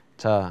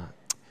 자,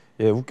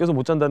 예, 웃겨서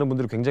못 잔다는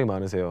분들이 굉장히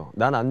많으세요.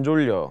 난 안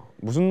졸려.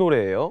 무슨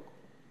노래예요?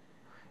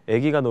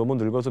 애기가 너무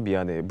늙어서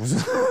미안해. 무슨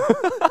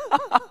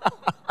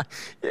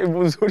예,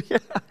 뭔 소리야?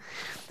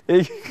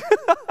 애기.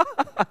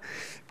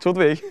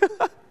 저도 애기.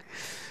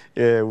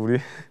 예, 우리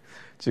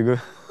지금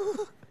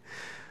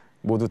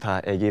모두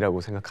다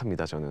애기라고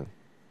생각합니다. 저는.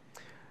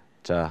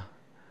 자,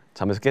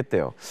 잠에서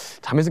깼대요.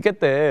 잠에서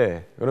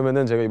깼대.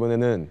 그러면은 제가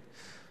이번에는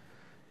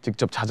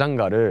직접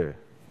자장가를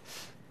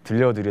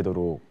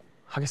들려드리도록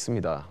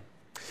하겠습니다.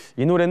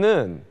 이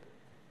노래는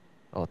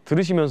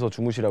들으시면서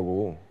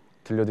주무시라고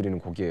들려드리는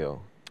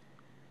곡이에요.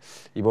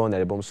 이번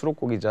앨범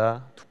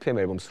수록곡이자 2PM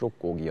앨범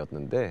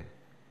수록곡이었는데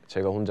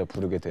제가 혼자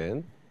부르게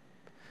된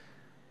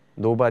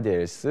Nobody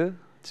Else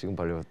지금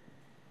바로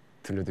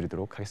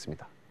들려드리도록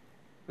하겠습니다.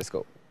 Let's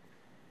go.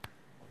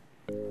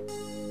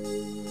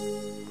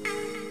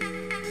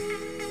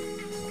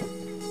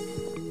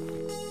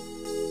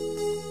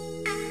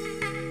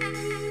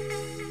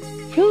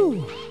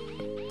 휴.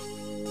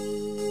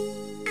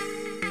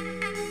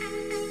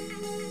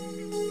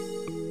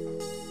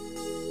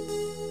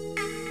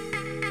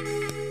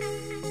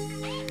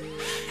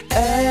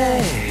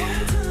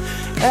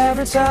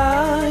 Every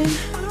time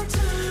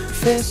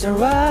feels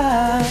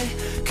alright.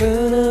 그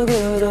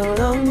누구도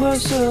넌 볼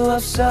수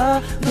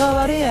없어.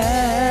 Nobody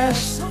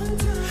else.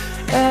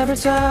 Every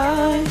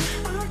time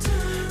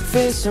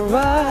feels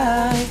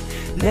alright.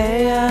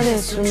 내 안에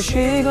숨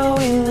쉬고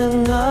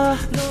있는 너.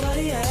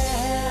 Nobody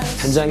else.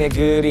 한 장의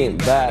그림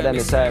바람에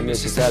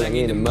살며시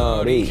살랑이는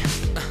머리.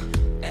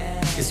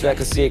 It's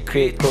like a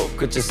secret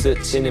코끝에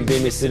스치는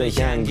비밀스런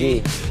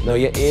향기.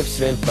 너의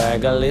입술엔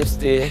빨간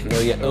립스틱.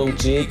 너의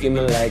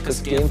움직임은 like a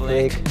skin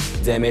flick.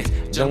 Damn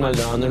it 정말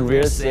너는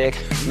real sick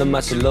넌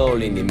마치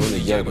롤링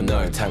문을 열고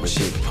널 타고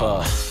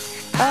싶어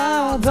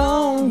I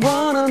don't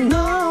wanna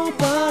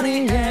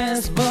nobody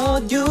else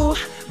but you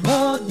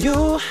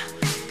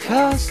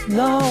Cause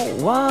no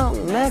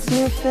one makes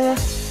me feel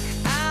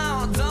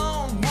I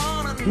don't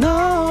wanna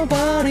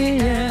nobody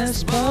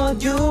else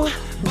but you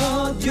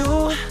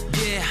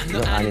Yeah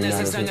너 아닌 날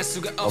상상할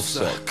수가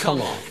없어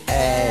Come on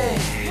hey.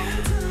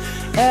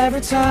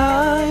 Every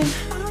time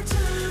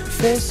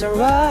feels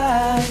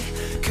alright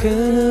그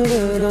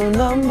누구도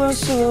넌 볼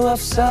수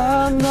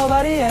없어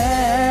Nobody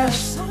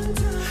else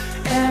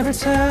Every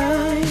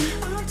time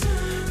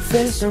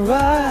feels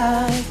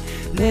alright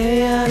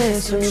내 안에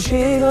숨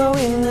쉬고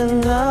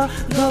있는 너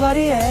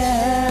Nobody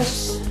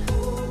else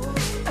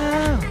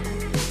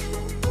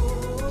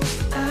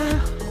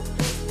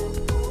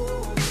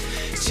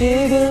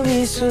지금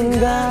이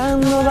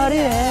순간 Nobody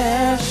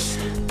else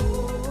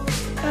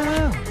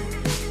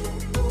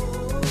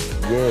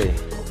Yeah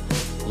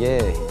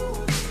Yeah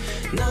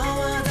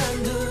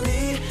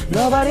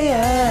Nobody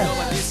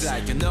else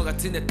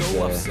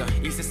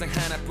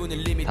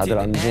다들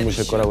안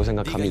주무실 거라고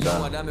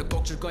생각합니다.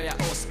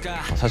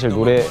 사실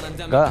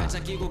노래가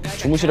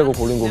주무시라고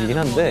고른 곡이긴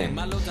한데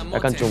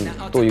약간 좀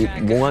또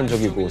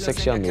몽환적이고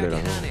섹시한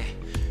노래라서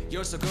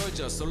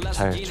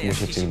잘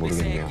주무실지는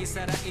모르겠네요.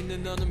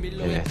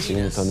 네,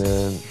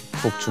 지금부터는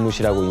꼭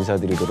주무시라고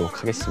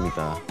인사드리도록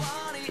하겠습니다.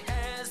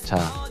 자,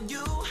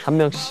 한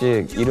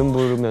명씩 이름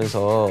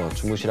부르면서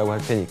주무시라고 할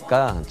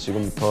테니까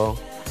지금부터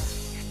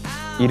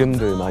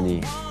이름들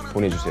많이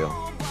보내주세요.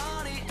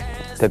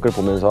 댓글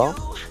보면서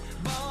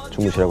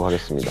주무시라고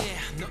하겠습니다.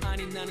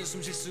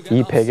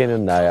 이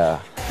베개는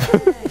나야.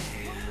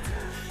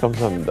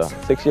 감사합니다.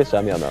 섹시해서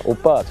잠이 안 와.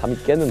 오빠 잠이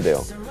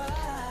깼는데요.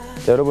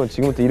 자, 여러분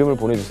지금부터 이름을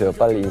보내주세요.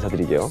 빨리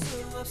인사드리게요.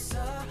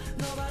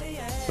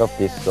 Love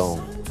this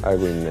song.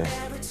 알고 있네.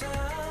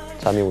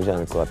 잠이 오지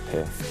않을 것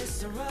같아.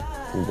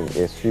 등등.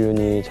 예,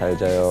 수윤이 잘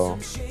자요.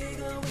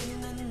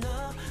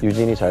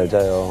 유진이 잘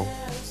자요.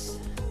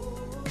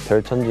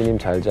 별천지님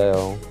잘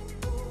자요.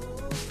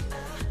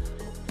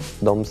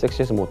 너무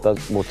섹시해서 못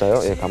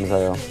자요? 예,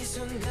 감사해요.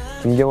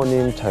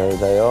 김경호님 잘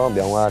자요.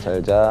 명화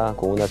잘 자.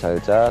 고은아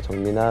잘 자.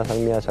 정민아,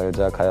 상미아 잘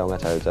자. 가영아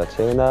잘 자.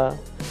 채은아,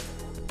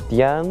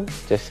 디안,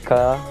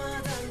 제스카,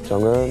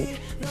 정은,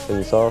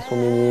 은서,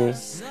 소민이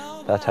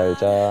다 잘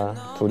자.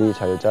 둘이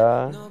잘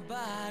자.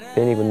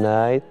 베니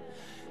굿나잇.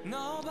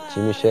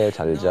 지미셸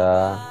잘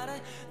자.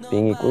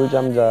 빙이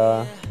꿀잠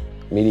자.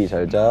 미리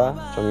잘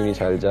자. 정윤이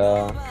잘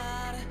자.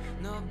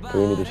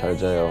 도윤이도 잘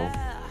자요.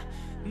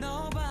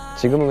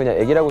 지금은 그냥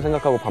애기라고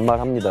생각하고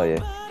반말합니다. 예.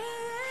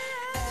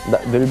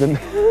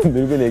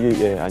 늙은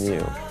애기 예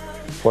아니에요.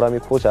 보람이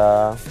코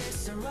자.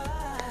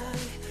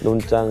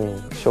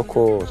 논짱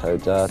쇼코 잘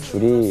자.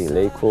 주리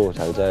레이코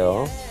잘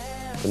자요.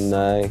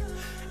 굿나잇.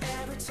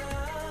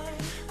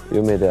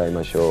 유메데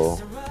아이마쇼.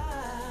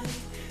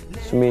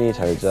 수민이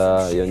잘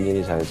자.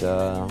 연진이 잘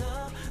자.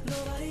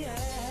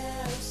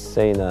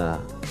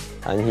 세이나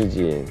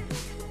안희진.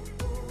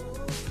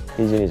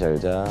 희진이 잘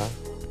자.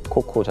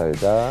 코코 잘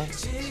자.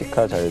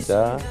 시카 잘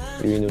자.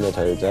 유이 누나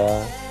잘 자.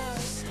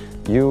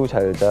 유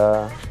잘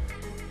자.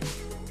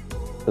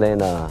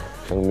 레나,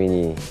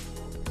 경민이,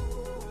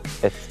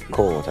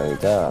 에스코 잘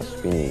자.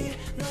 수빈이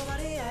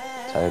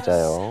잘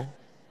자요.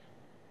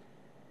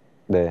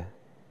 네.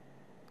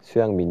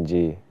 수양,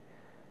 민지,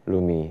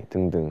 루미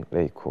등등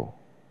레이코.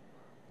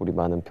 우리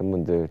많은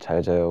팬분들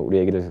잘 자요. 우리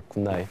애기들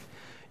굿나잇.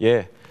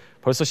 예,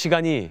 벌써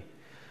시간이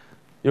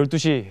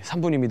 12시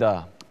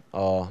 3분입니다.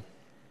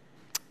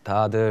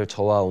 다들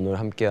저와 오늘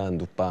함께한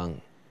눕방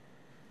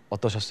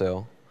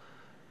어떠셨어요?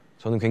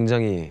 저는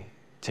굉장히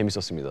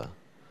재밌었습니다.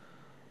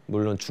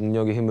 물론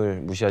중력의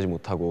힘을 무시하지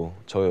못하고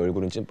저의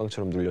얼굴은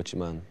찐빵처럼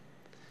눌렸지만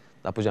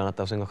나쁘지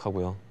않았다고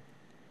생각하고요.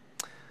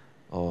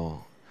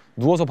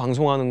 누워서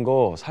방송하는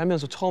거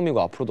살면서 처음이고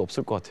앞으로도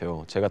없을 것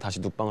같아요. 제가 다시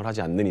눕방을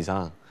하지 않는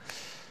이상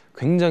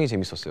굉장히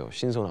재밌었어요.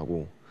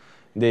 신선하고.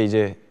 근데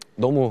이제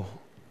너무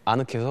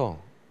아늑해서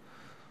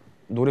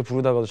노래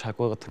부르다가도 잘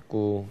것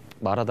같았고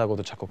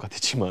말하다가도 잘 것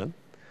같았지만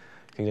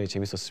굉장히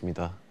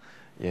재밌었습니다.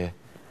 예,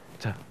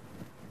 자,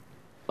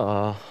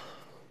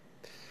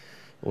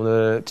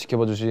 오늘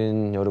지켜봐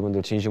주신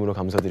여러분들 진심으로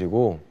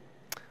감사드리고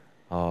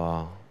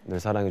늘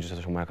사랑해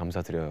주셔서 정말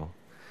감사드려요.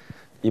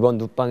 이번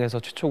눕방에서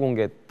최초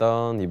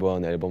공개했던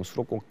이번 앨범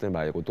수록곡들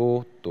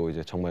말고도 또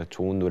이제 정말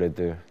좋은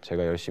노래들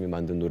제가 열심히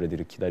만든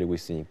노래들을 기다리고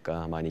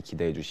있으니까 많이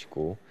기대해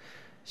주시고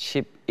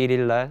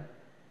 11일 날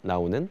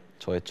나오는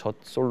저의 첫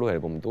솔로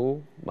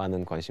앨범도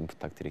많은 관심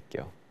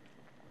부탁드릴게요.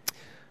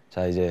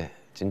 자, 이제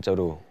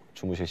진짜로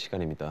주무실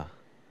시간입니다.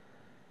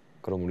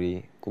 그럼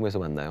우리 꿈에서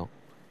만나요.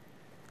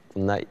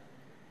 굿나잇.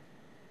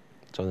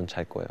 저는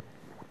잘 거예요.